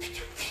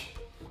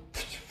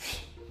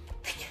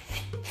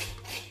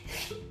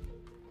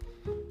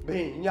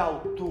 Bem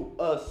alto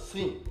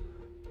assim,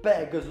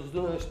 Pegasus,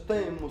 nós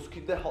temos que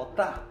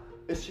derrotar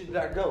este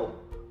dragão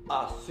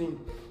assim.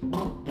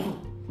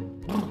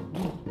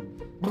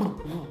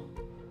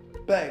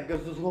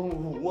 Pegasus vão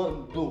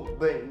voando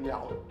bem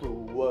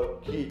alto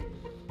aqui,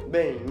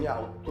 bem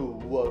alto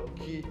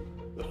aqui.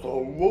 Eu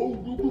sou um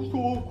ogro que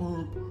estou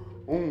aqui,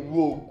 um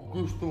ogro que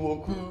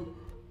estou aqui.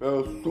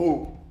 Eu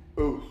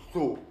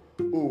sou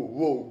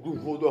o ogro,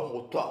 vou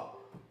derrotar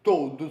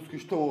todos que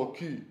estão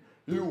aqui.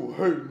 E o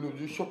reino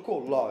de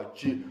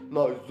chocolate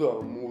nós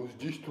vamos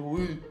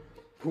destruir,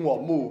 com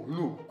amor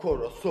no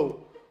coração,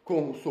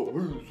 com um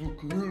sorriso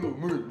que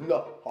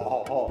ilumina,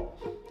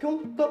 com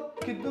o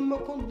toque do meu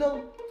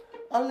condão,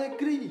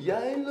 alegria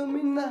a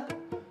iluminar,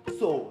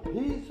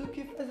 sorriso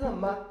que faz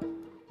amar,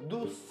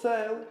 do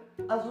céu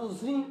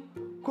azulzinho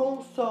com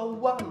o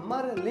sol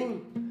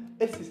amarelinho.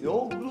 Esse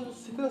ogro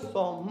se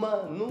transforma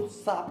num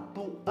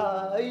sapo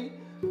aí,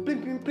 plim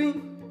plim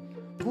plim,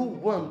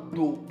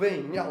 voando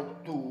bem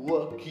alto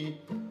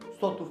aqui.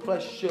 Solto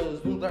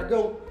flechas no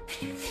dragão.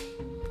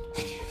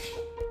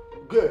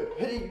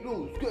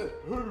 Guerreiros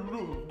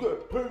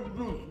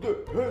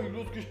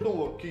que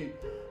estão aqui.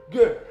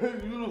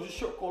 Guerreiros de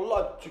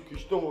chocolate que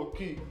estão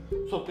aqui.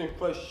 Soltem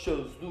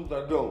flechas no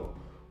dragão,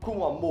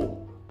 com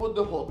amor, pra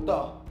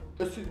derrotar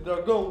esse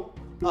dragão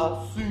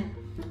assim.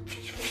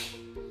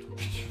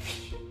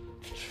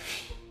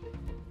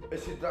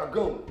 Esse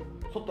dragão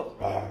solta.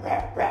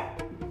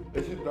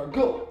 Esse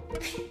dragão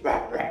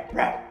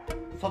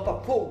solta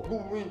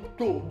fogo em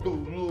todo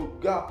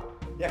lugar.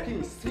 E aqui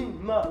em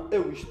cima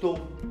eu estou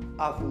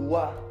a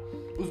voar.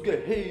 Os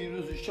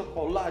guerreiros de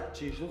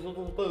chocolate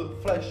soltando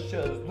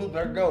flechas no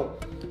dragão,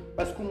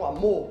 mas com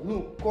amor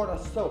no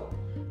coração.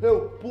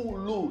 Eu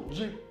pulo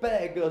de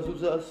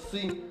Pegasus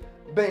assim,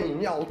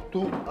 bem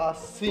alto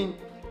assim,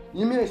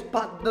 e minha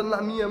espada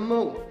na minha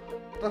mão,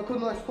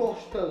 tocando nas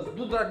costas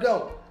do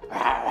dragão.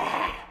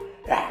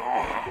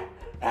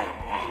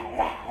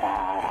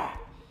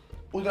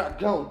 O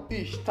dragão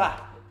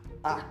está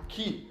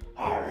aqui.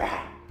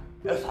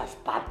 Essa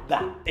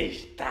espada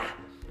está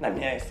nas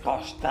minhas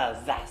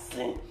costas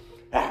assim,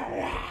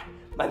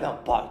 mas não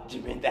pode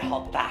me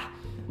derrotar.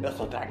 Eu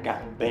sou dragão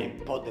bem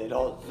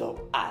poderoso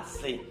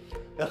assim.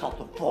 Eu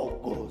solto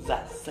fogos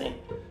assim,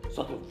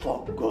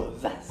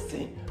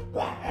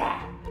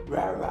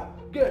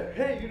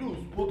 Guerreiros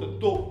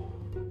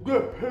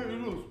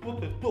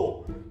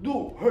protetor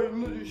do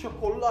reino de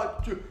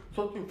chocolate.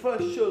 Soltem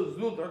flechas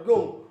no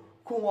dragão,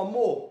 com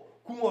amor,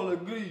 com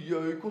alegria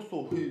e com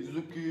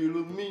sorriso que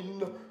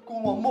ilumina.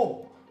 Com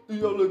amor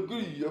e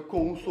alegria,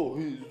 com um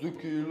sorriso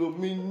que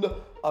ilumina,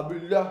 a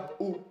brilhar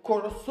o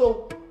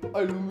coração,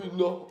 a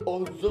iluminar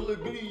as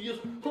alegrias.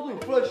 Soltem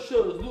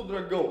flechas no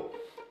dragão,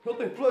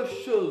 soltem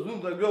flechas no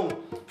dragão.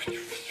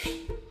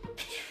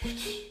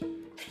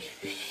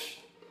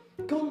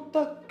 Com o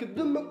toque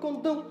do meu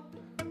condão,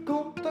 com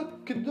o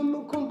toque do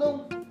meu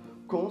condão,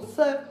 com o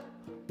céu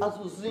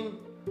azulzinho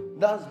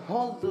das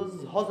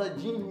rosas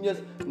rosadinhas,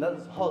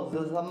 das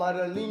rosas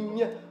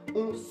amarelinhas,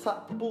 um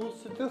sapo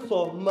se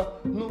transforma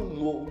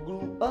num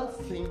ogro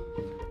assim.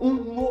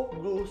 Um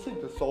ogro se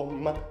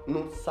transforma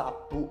num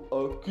sapo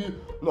aqui,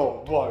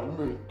 não vai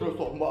me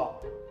transformar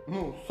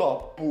num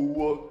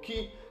sapo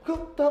aqui. Com o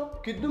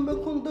toque do meu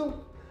condão,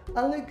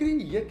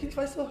 alegria que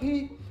faz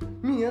sorrir,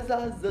 minhas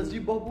asas de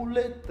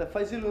borboleta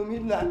faz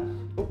iluminar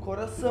o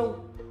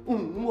coração.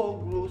 Um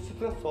ogro se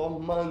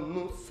transforma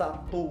num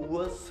sapo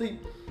assim.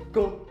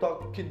 Com o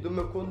toque do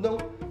meu condão,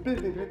 plim,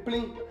 plim,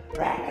 plim,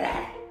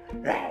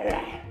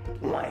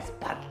 uma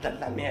espada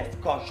nas minhas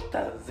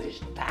costas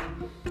está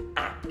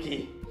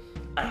aqui,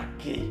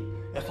 aqui.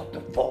 Eu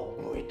solto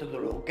fogo em todo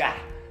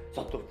lugar,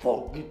 solto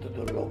fogo em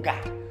todo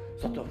lugar,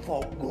 solto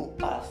fogo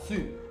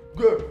assim.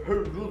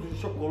 Guerreiros de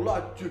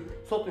chocolate,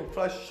 soltem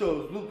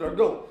flechas no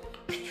dragão.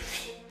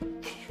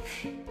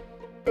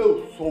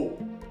 Eu sou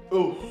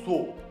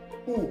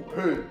o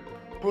rei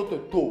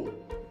protetor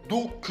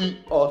do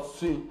que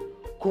assim,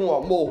 com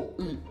amor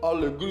e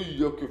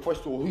alegria que faz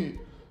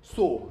sorrir,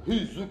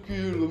 sorriso que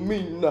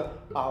ilumina,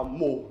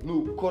 amor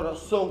no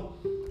coração.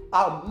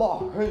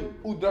 Amarrem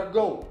o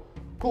dragão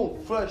com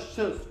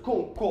flechas,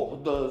 com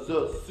cordas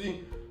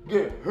assim,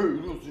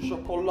 guerreiros de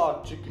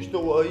chocolate que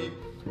estão aí.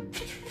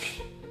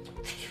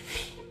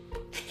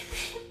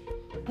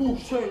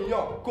 Puxem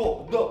a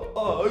corda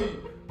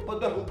aí para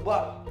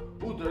derrubar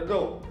o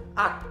dragão.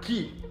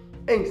 Aqui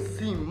em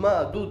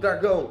cima do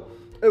dragão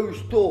eu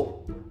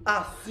estou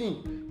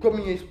assim, com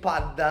minha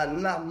espada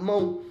na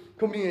mão,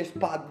 com minha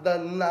espada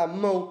na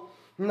mão,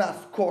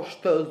 nas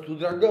costas do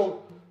dragão.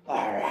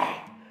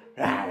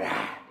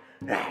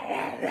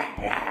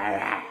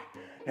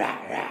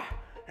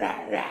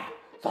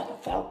 Solta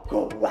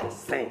fogo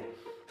assim,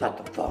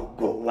 solta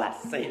fogo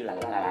assim, lá,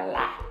 lá, lá,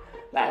 lá,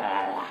 lá,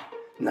 lá, lá.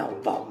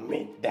 Não vão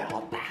me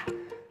derrotar,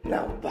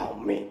 não vão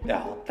me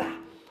derrotar.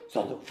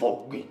 Solta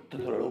fogo em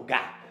todo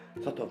lugar,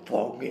 solta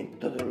fogo em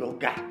todo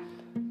lugar.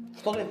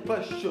 Soltem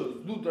flechas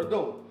do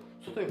dragão,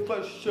 soltem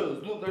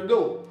flechas do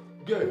dragão.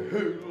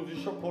 Guerreiros de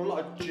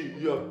chocolate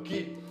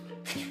aqui.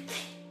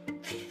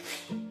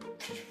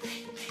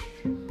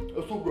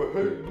 Eu sou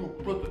guerreiro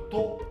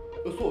protetor,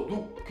 eu sou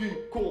duque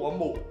com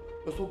amor.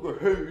 Eu sou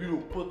guerreiro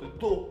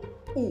protetor,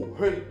 o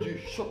rei de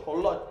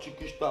chocolate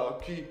que está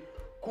aqui.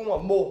 Com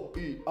amor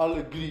e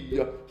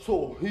alegria,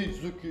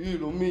 sorriso que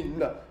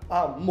ilumina,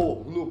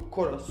 amor no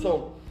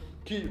coração,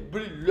 que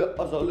brilha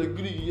as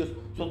alegrias.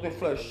 Soltem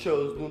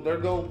flechas no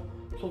dragão,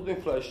 soltem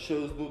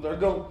flechas no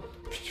dragão.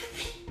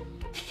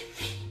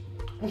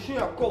 Puxem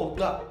a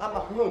corda,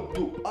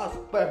 amarrando as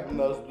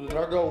pernas do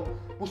dragão.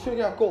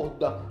 Puxem a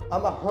corda,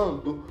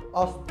 amarrando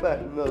as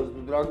pernas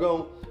do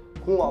dragão.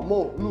 Com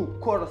amor no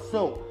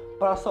coração,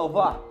 para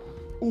salvar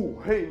o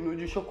reino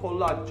de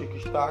chocolate que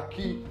está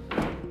aqui.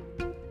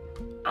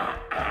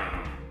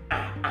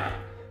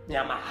 Me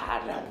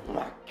amarraram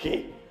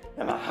aqui,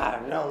 me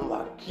amarraram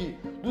aqui.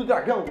 Do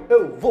dragão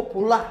eu vou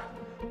pular,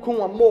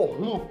 com amor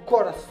no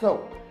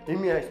coração e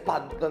minha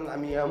espada na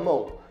minha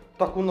mão.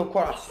 Toco no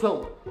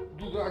coração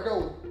do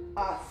dragão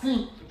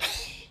assim.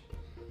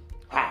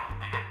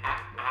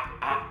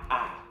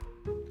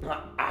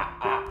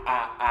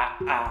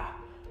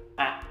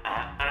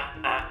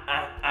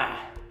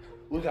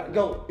 O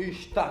dragão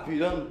está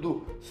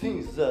virando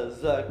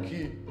cinzas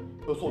aqui.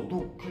 Eu sou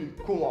Duque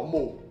com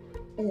amor,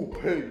 o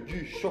rei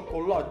de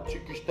chocolate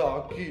que está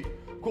aqui,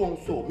 com um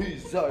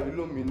sorriso a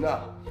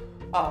iluminar,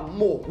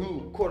 amor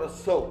no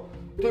coração.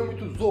 Tem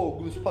muitos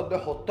ogros para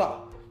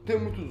derrotar, tem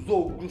muitos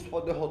ogros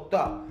para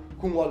derrotar,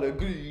 com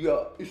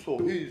alegria e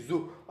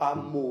sorriso,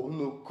 amor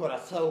no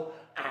coração.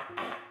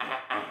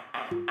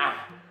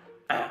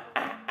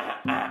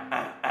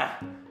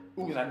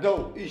 O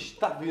dragão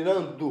está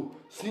virando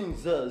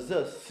cinzas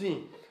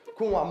assim,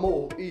 com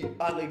amor e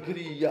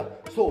alegria,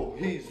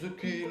 sorriso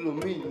que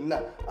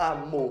ilumina,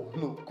 amor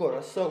no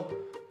coração,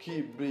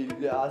 que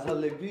brilha as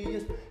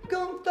alegrias.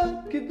 Com o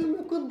toque do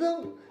meu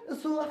condão, eu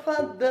sou a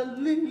fada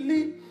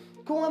Lili,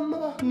 com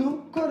amor no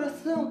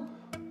coração.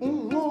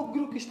 Um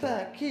ogro que está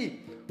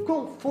aqui,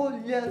 com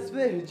folhas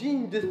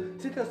verdinhas,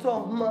 se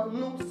transforma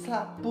num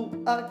sapo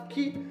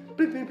aqui.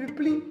 Plim, plim, plim,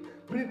 plim,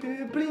 plim,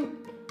 plim, plim.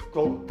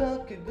 Com o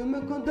toque do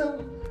meu condão,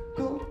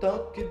 com o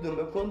toque do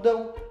meu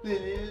condão,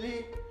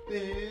 Lili,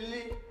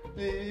 Lili,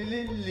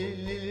 Lili,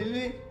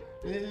 Lili,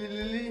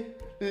 Lili,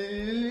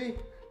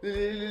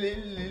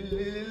 Lili,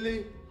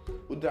 Lili.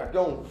 O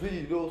dragão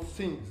virou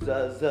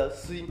cinzas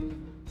assim,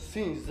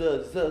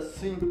 cinzas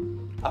assim.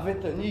 A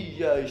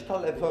ventania está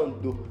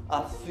levando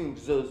as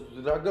cinzas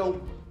do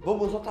dragão.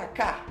 Vamos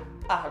atacar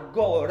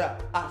agora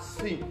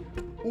assim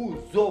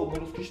os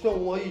ogros que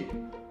estão aí.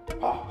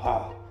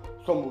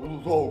 Somos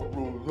os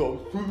ogros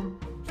assim,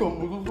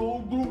 somos os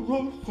ogros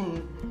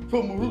assim,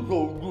 somos os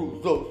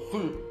ogros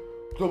assim,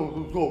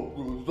 somos os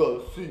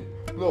ogros assim,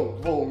 não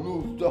vão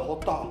nos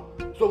derrotar,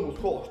 somos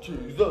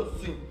fortes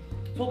assim.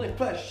 Soltem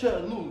flecha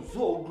nos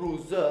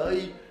ogros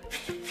aí,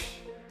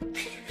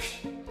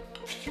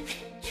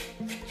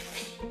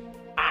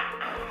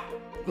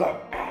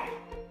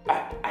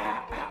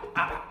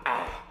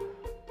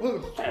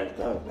 Você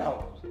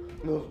não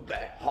nos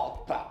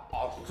derrota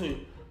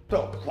assim,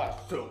 tão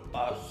fácil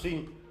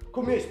assim.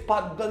 Com minha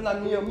espada na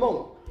minha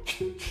mão,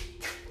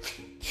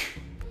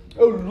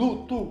 eu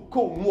luto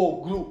com um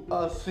ogro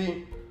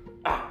assim.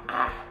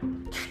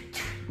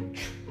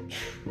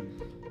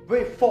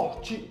 Bem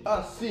forte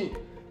assim.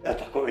 Eu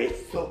tô com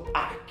isso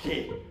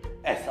aqui.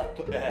 Essa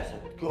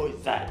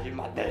coisa de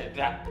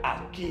madeira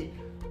aqui.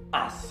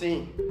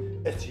 Assim.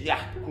 Esse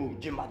arco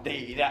de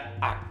madeira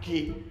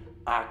aqui.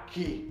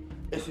 Aqui.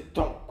 Esse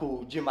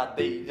tronco de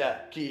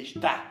madeira que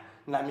está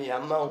na minha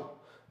mão.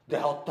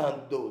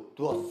 Derrotando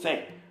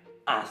você.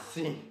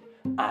 Assim.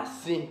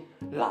 Assim.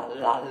 Lá,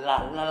 lá,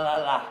 lá, lá, lá,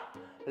 lá.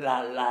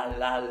 Lá, lá,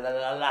 lá, lá,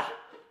 lá, lá.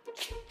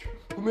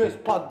 Com minha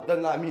espada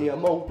na minha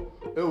mão,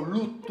 eu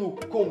luto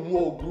com um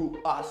ogro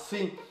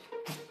assim.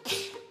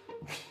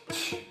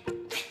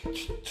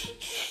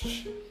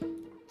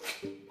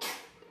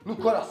 No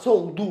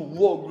coração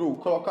do ogro,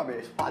 coloco a minha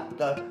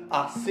espada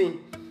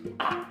assim.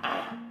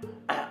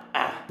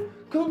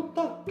 Com o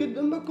toque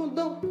do meu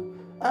condão,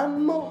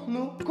 amor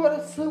no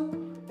coração.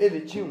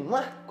 Ele tinha um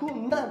arco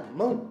na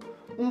mão.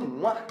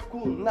 Um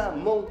arco na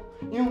mão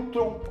e um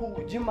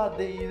tronco de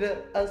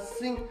madeira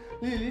assim.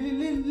 Lili,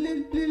 lili,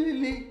 lili,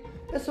 lili.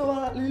 Eu sou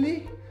a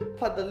Lili,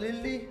 fada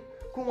Lili,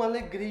 com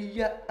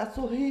alegria a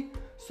sorrir,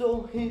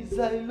 sorriso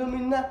a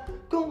iluminar,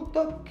 com o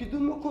toque do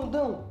meu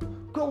condão,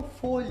 com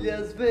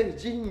folhas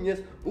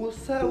verdinhas, o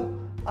céu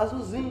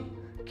azulzinho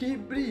que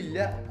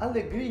brilha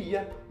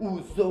alegria,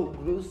 os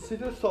ogros se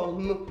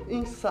transformam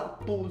em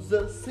sapos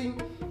assim,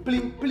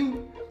 plim,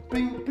 plim,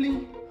 plim,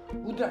 plim,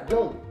 o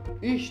dragão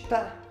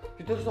está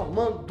se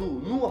transformando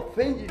numa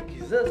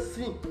fênix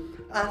assim,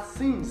 as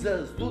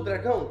cinzas do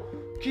dragão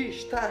que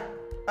está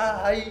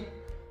aí.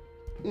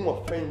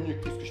 Uma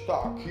fênix que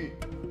está aqui,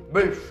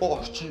 bem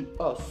forte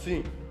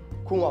assim,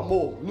 com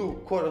amor no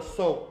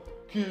coração,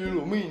 que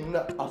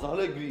ilumina as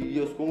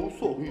alegrias, com um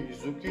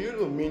sorriso que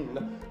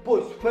ilumina.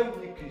 Pois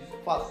fênix,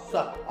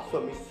 faça a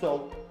sua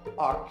missão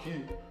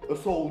aqui. Eu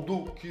sou o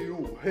duque,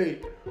 o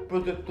rei,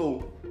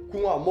 protetor,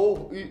 com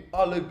amor e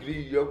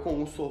alegria,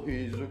 com um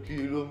sorriso que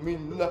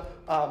ilumina.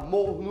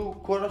 Amor no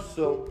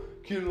coração,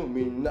 que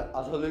ilumina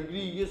as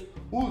alegrias.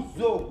 Os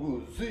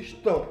ogros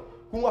estão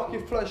com arco e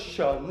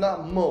flecha na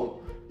mão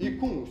e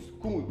com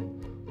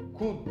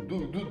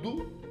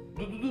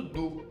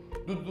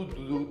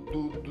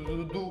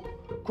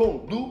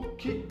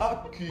duque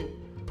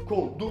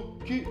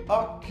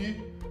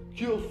aqui,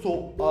 que eu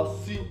sou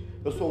assim.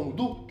 Eu sou um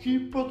duque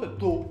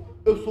protetor,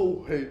 eu sou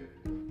o rei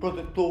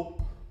protetor,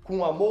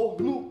 com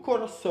amor no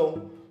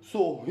coração,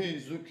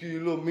 sorriso que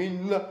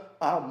ilumina,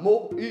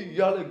 amor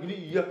e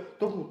alegria.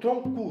 Tô com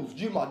troncos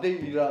de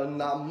madeira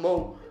na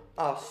mão,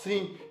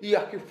 assim, e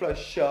arco e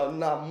flecha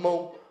na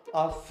mão,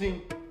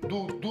 assim,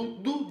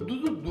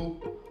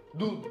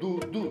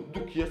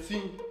 que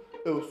assim,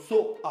 eu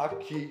sou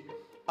aqui,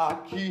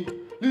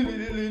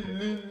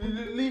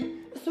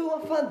 li, eu sou a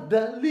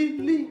fada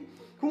Lili,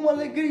 com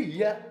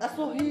alegria a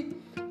sorrir,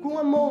 com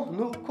amor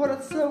no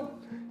coração,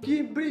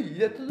 que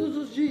brilha todos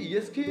os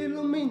dias, que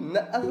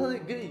ilumina as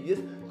alegrias,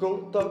 com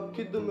o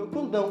toque do meu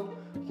condão,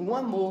 com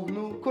amor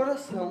no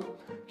coração,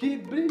 que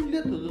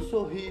brilha todo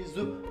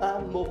sorriso,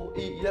 amor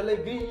e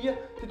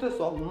alegria, se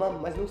transforma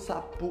mais num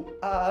sapo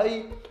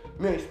aí.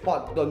 Minha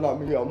espada na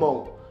minha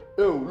mão,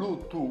 eu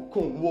luto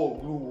com o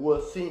ogro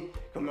assim,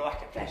 com meu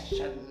arco e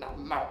flecha na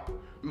mão,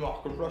 meu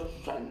arco e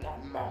flecha na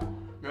mão,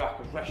 meu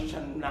arco e flecha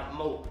na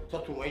mão,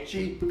 solto em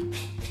ti.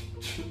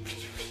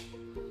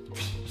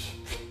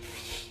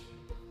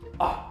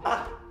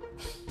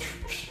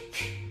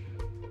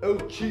 Eu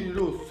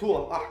tiro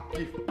sua arco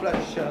e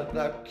flecha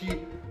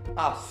daqui,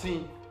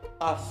 assim,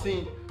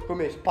 assim, com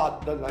minha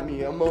espada na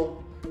minha mão,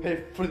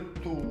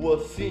 reflito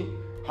assim,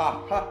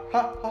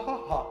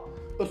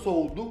 Eu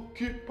sou o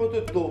duque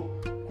protetor,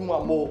 com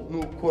amor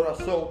no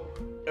coração,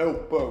 eu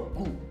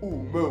pego o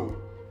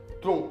meu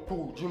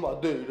tronco de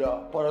madeira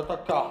para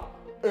atacar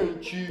em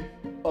ti,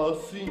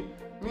 assim,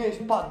 minha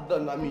espada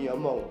na minha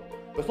mão,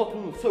 eu solto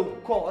no seu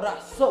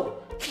coração.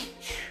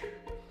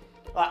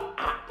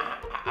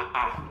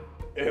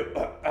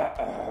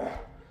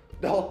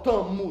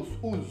 Derrotamos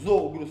os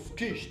ogros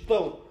que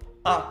estão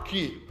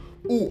aqui.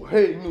 O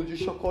reino de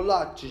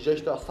chocolate já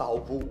está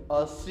salvo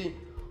assim.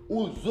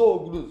 Os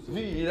ogros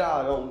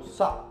viraram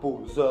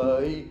sapos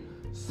aí.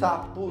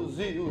 Sapos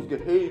e os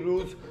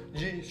guerreiros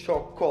de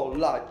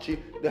chocolate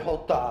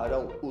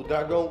derrotaram o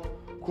dragão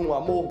com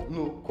amor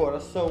no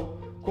coração,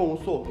 com um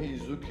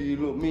sorriso que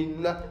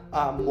ilumina,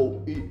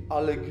 amor e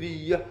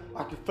alegria,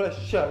 arco e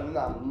flecha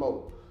na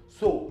mão,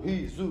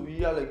 sorriso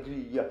e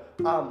alegria,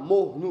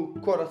 amor no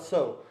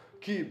coração,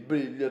 que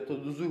brilha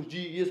todos os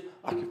dias,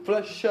 arco e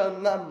flecha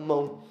na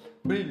mão,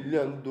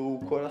 brilhando o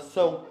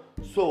coração,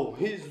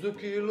 sorriso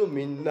que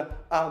ilumina,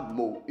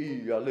 amor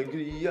e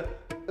alegria.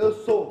 Eu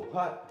sou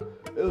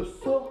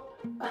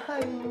a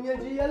rainha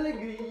de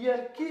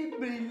alegria que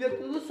brilha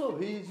todo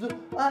sorriso,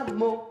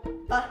 amor,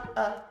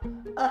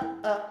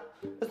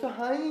 Eu sou a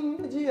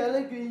rainha de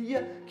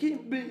alegria que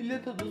brilha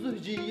todos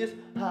os dias,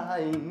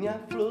 rainha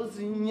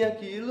florzinha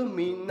que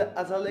ilumina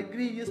as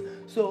alegrias,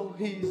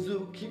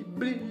 sorriso que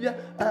brilha,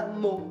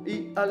 amor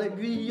e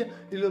alegria,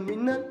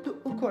 iluminando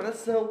o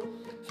coração,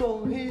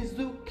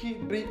 sorriso que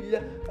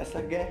brilha.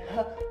 Essa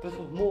guerra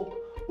transformou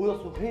o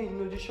nosso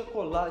reino de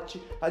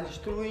chocolate a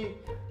destruir.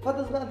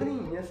 Fadas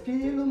madrinhas que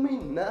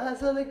iluminam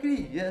as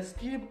alegrias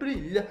que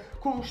brilha,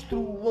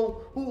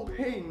 construam o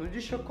reino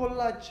de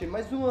chocolate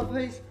mais uma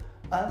vez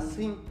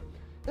assim.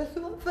 Eu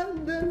sou uma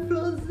fada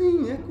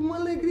florzinha com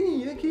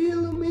alegria que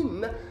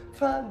ilumina,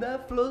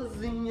 fada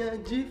florzinha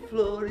de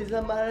flores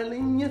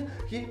amarelinhas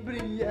que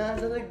brilha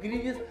as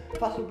alegrias.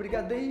 Faço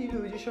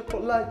brigadeiro de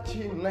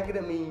chocolate na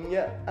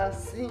graminha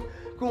assim,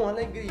 com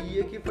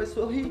alegria que faz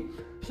sorrir,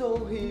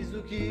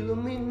 sorriso que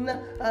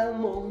ilumina,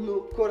 amor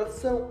no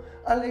coração,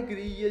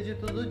 alegria de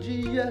todo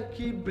dia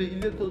que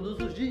brilha todos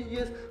os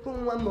dias,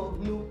 com amor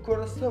no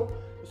coração.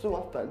 Eu sou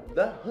a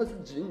fada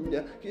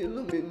rosadinha que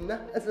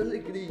ilumina as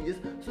alegrias,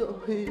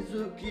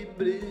 sorriso que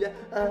brilha,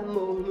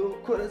 amor no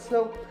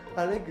coração,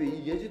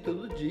 alegria de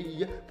todo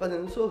dia,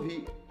 fazendo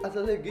sorrir as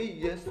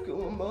alegrias,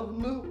 com amor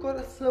no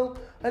coração,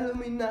 a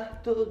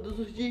iluminar todos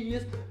os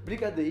dias,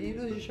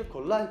 brigadeiros de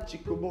chocolate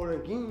com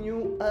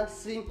moranguinho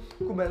assim,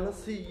 com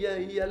melancia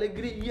e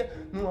alegria,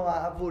 numa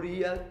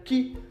árvore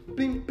aqui,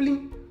 plim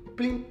plim,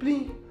 plim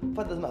plim.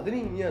 Fadas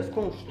madrinhas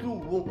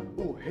construam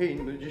o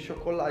reino de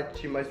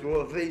chocolate mais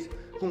uma vez,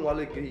 com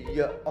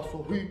alegria a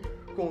sorrir,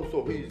 com um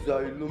sorriso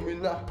a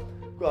iluminar,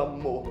 com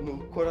amor no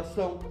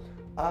coração,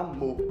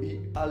 amor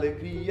e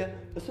alegria.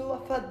 Eu sou a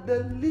fada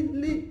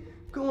Lili,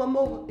 com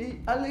amor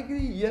e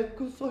alegria,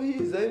 com um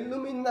sorriso a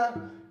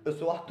iluminar. Eu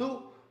sou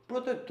Arthur,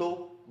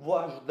 protetor, vou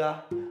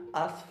ajudar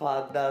as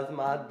fadas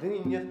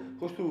madrinhas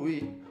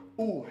construir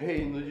o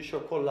reino de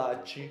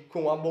chocolate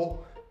com amor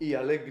e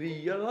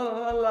alegria.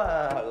 Lá, lá,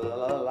 lá,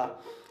 lá, lá,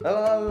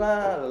 lá,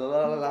 lá,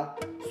 lá, lá.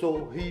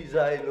 Sorriso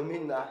a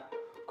iluminar,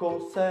 com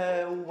o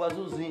céu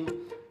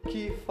azulzinho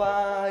que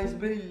faz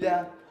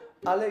brilhar,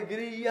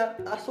 alegria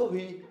a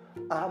sorrir,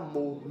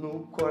 amor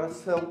no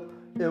coração.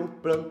 Eu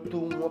planto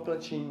uma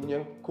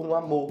plantinha com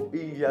amor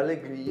e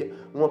alegria,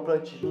 uma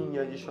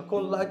plantinha de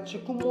chocolate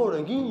com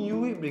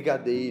moranguinho e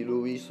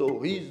brigadeiro e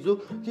sorriso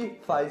que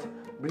faz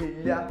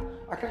brilhar.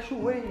 A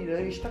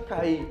cachoeira está a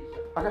cair,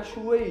 a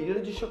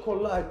cachoeira de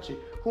chocolate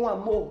com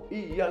amor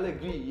e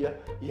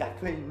alegria, e a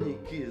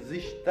fênix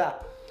está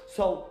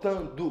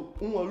soltando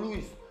uma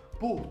luz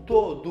por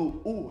todo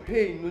o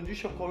reino de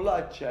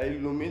chocolate a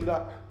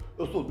iluminar.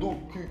 Eu sou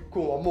Duque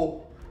com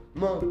amor,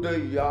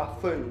 mandei a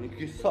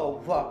fênix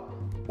salvar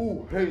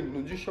o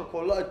reino de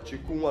chocolate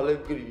com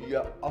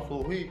alegria a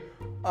sorrir,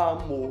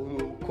 amor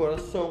no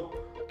coração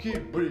que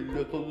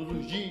brilha todos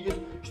os dias,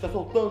 está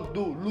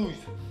soltando luz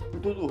em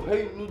todo o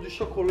reino de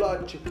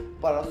chocolate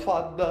para as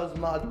fadas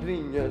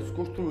madrinhas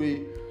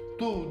construir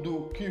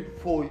tudo que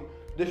foi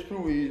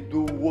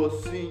destruído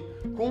assim,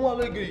 com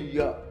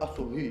alegria a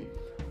sorrir,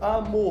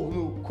 amor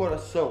no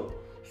coração,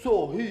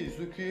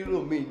 sorriso que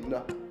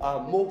ilumina,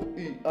 amor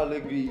e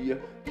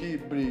alegria que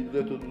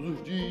brilha todos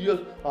os dias,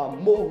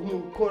 amor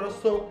no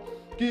coração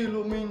que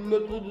ilumina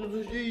todos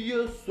os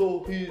dias,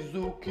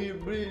 sorriso que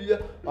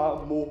brilha,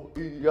 amor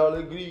e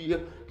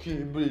alegria que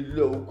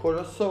brilha o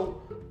coração,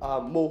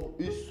 amor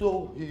e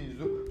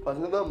sorriso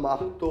fazendo amar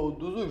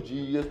todos os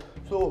dias,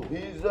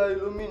 sorriso a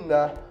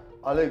iluminar,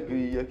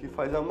 alegria que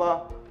faz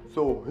amar,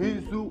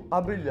 sorriso a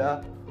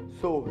brilhar,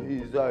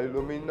 sorriso a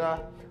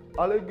iluminar,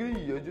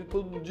 alegria de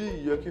todo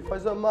dia que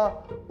faz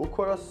amar o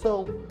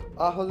coração,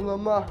 a fazendo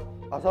amar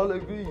as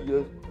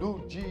alegrias do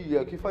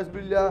dia que faz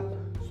brilhar,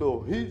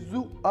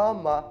 sorriso a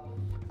amar,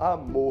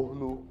 amor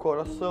no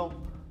coração,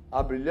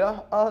 a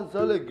brilhar as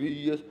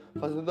alegrias,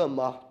 fazendo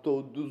amar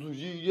todos os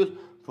dias,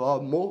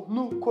 amor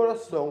no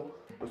coração.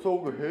 Eu sou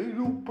o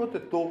guerreiro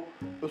protetor,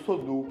 eu sou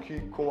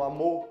Duque com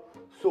amor,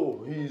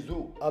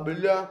 sorriso a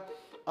brilhar,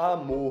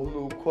 amor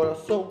no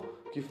coração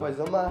que faz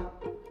amar.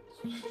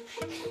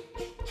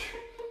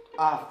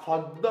 A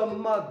fada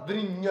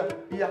madrinha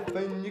e a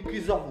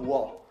fênix a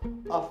voar,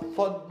 a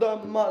fada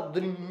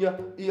madrinha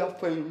e a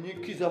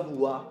fênix a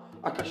voar.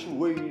 A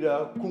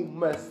cachoeira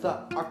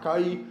começa a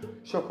cair,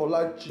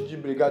 chocolate de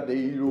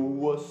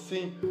brigadeiro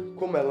assim,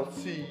 com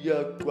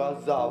melancia,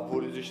 as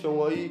árvores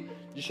estão aí,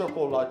 de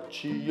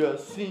chocolate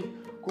assim,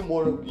 com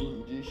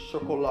moranguinho de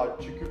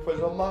chocolate que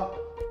faz amar,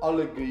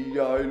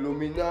 alegria a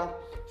iluminar,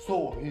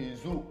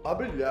 sorriso a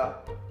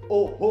brilhar.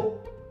 Oh, oh,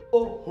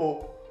 oh,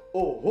 oh.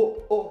 Oh, oh,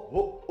 oh,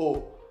 oh,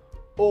 oh,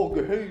 oh,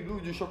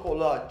 guerreiro de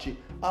chocolate,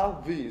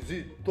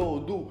 avise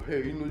todo o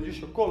reino de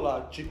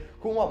chocolate,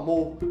 com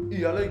amor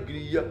e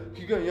alegria,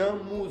 que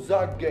ganhamos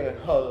a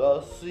guerra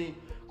assim,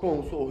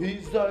 com um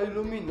sorriso a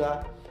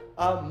iluminar,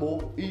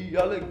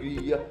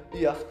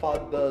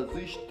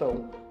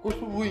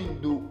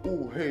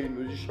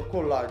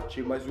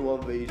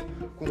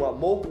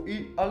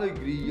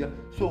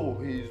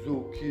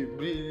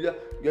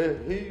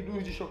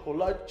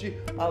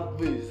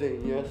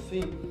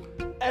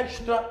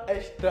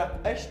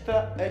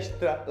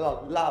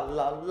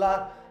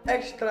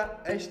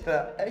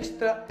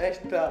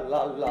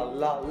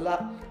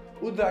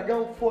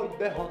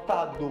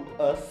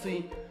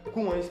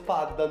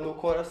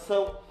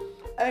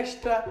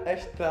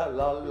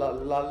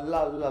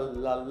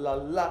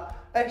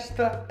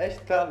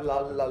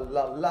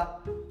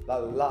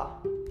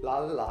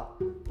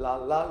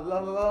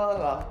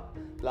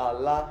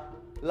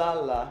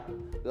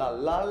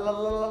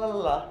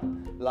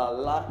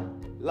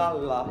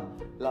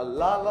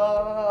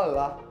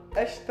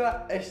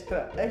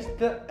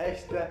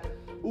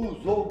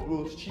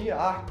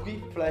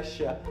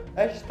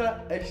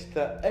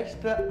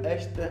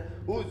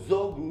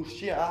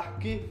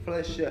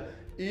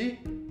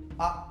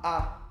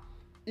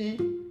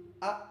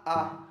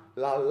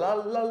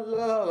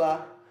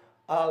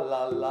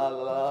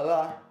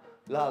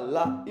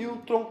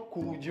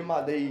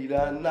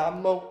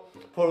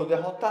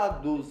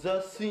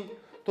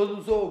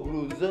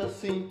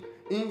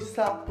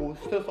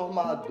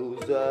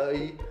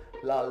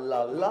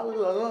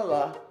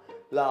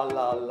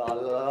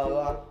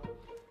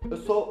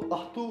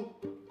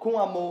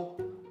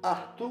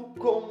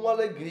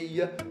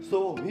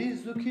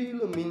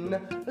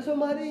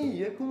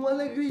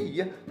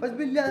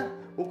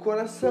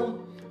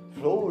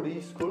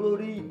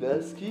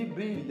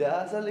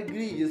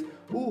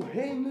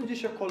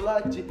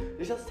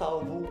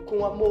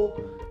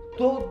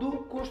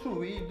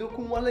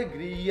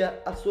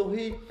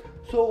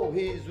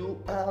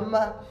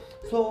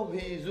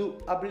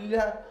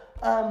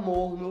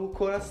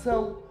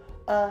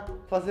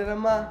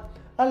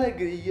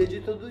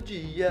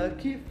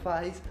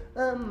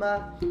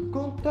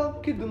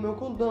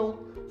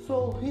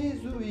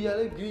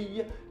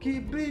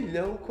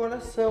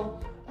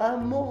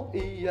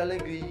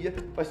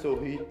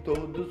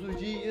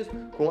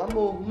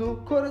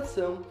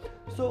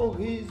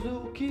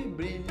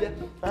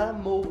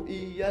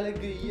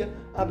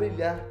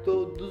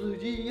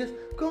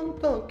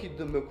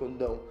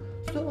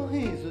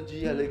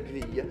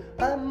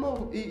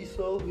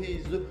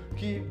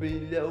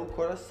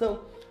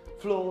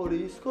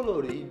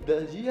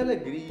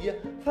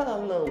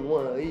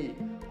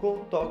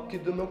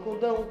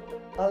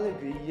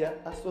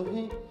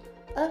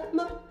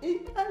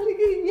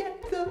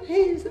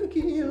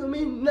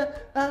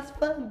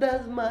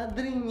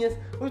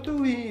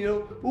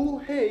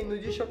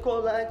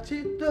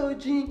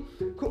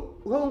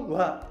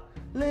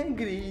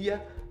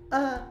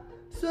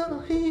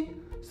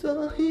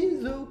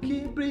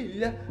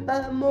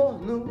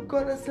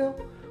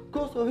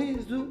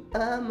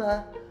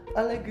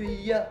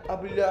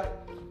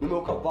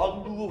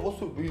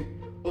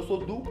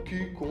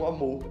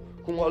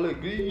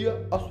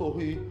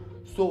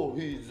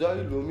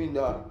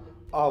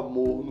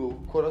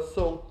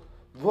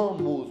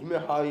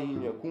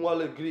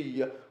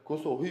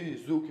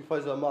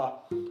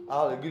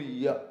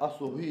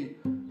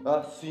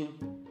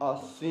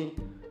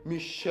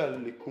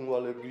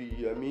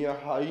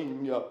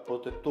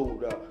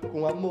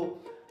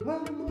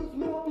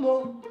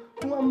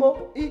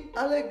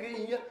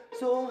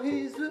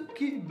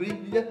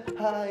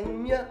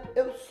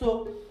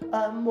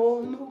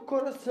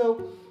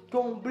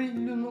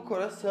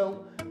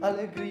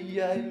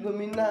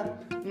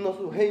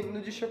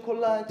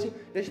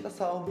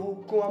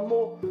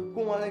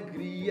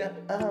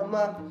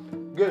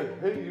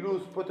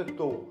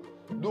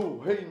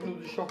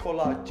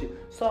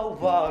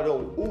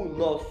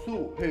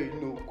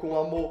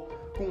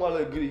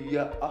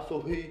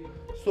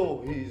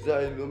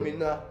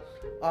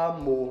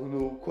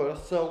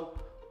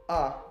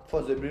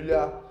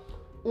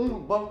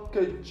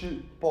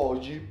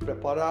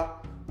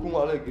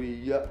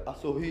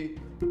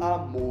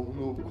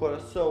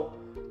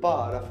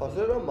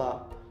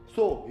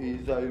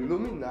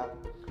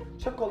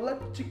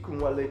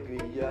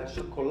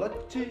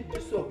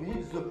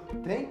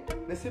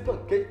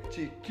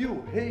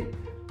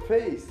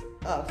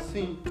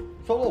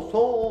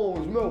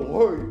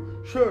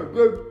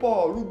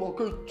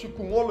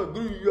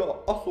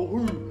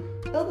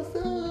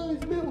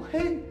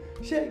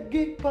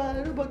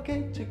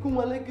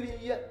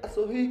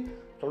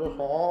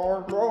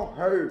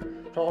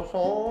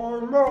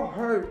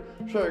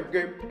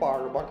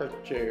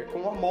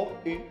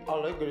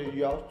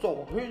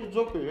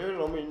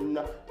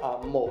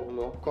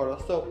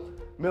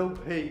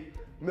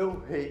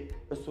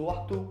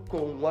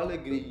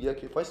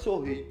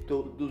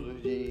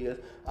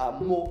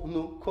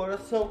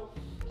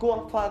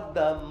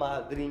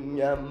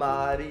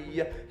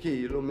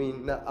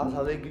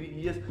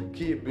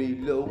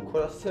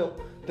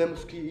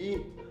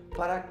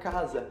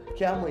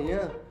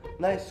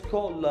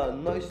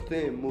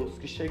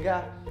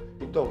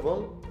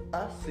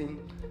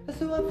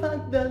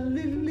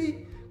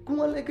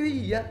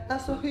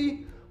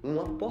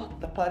 Uma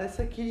porta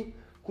aparece aqui,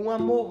 com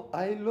amor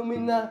a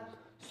iluminar,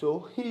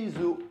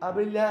 sorriso a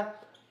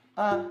brilhar,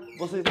 a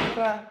vocês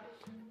entrar.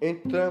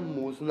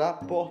 Entramos na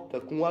porta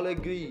com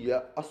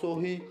alegria a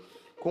sorrir,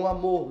 com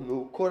amor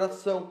no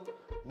coração,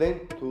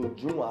 dentro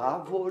de uma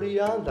árvore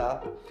a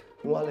andar,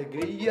 com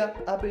alegria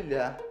a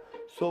brilhar,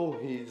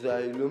 sorriso a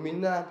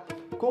iluminar,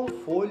 com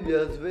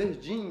folhas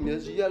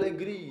verdinhas de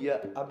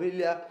alegria a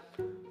brilhar,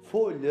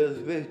 folhas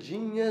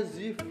verdinhas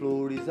e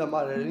flores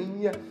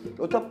amarelinhas.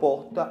 Outra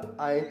porta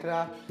a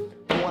entrar,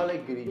 com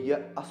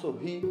alegria a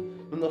sorrir,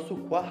 no nosso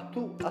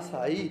quarto a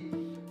sair,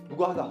 do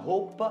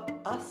guarda-roupa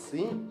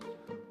assim.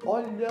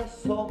 Olha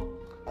só,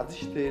 as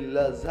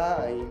estrelas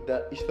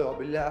ainda estão a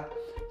brilhar,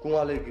 com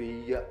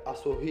alegria a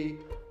sorrir,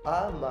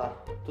 a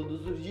amar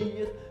todos os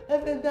dias. É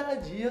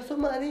verdade, eu sou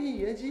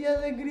Maria de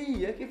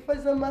alegria que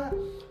faz amar,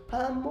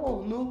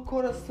 amor no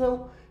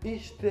coração,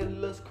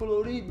 estrelas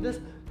coloridas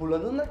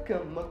pulando na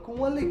cama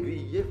com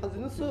alegria e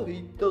fazendo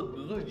sorrir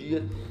todos os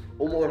dias.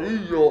 Ô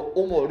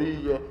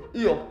Maria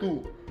e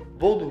Arthur,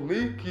 vão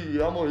dormir que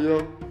amanhã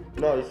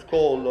na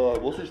escola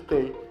vocês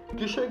têm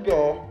que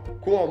chegar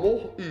com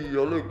amor e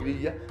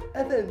alegria.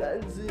 É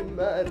verdade,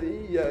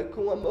 Maria,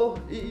 com amor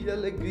e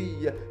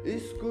alegria.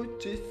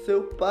 Escute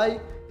seu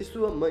pai e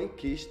sua mãe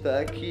que está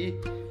aqui.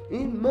 E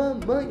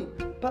mamãe,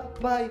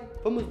 papai,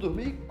 vamos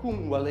dormir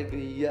com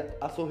alegria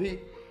a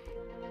sorrir.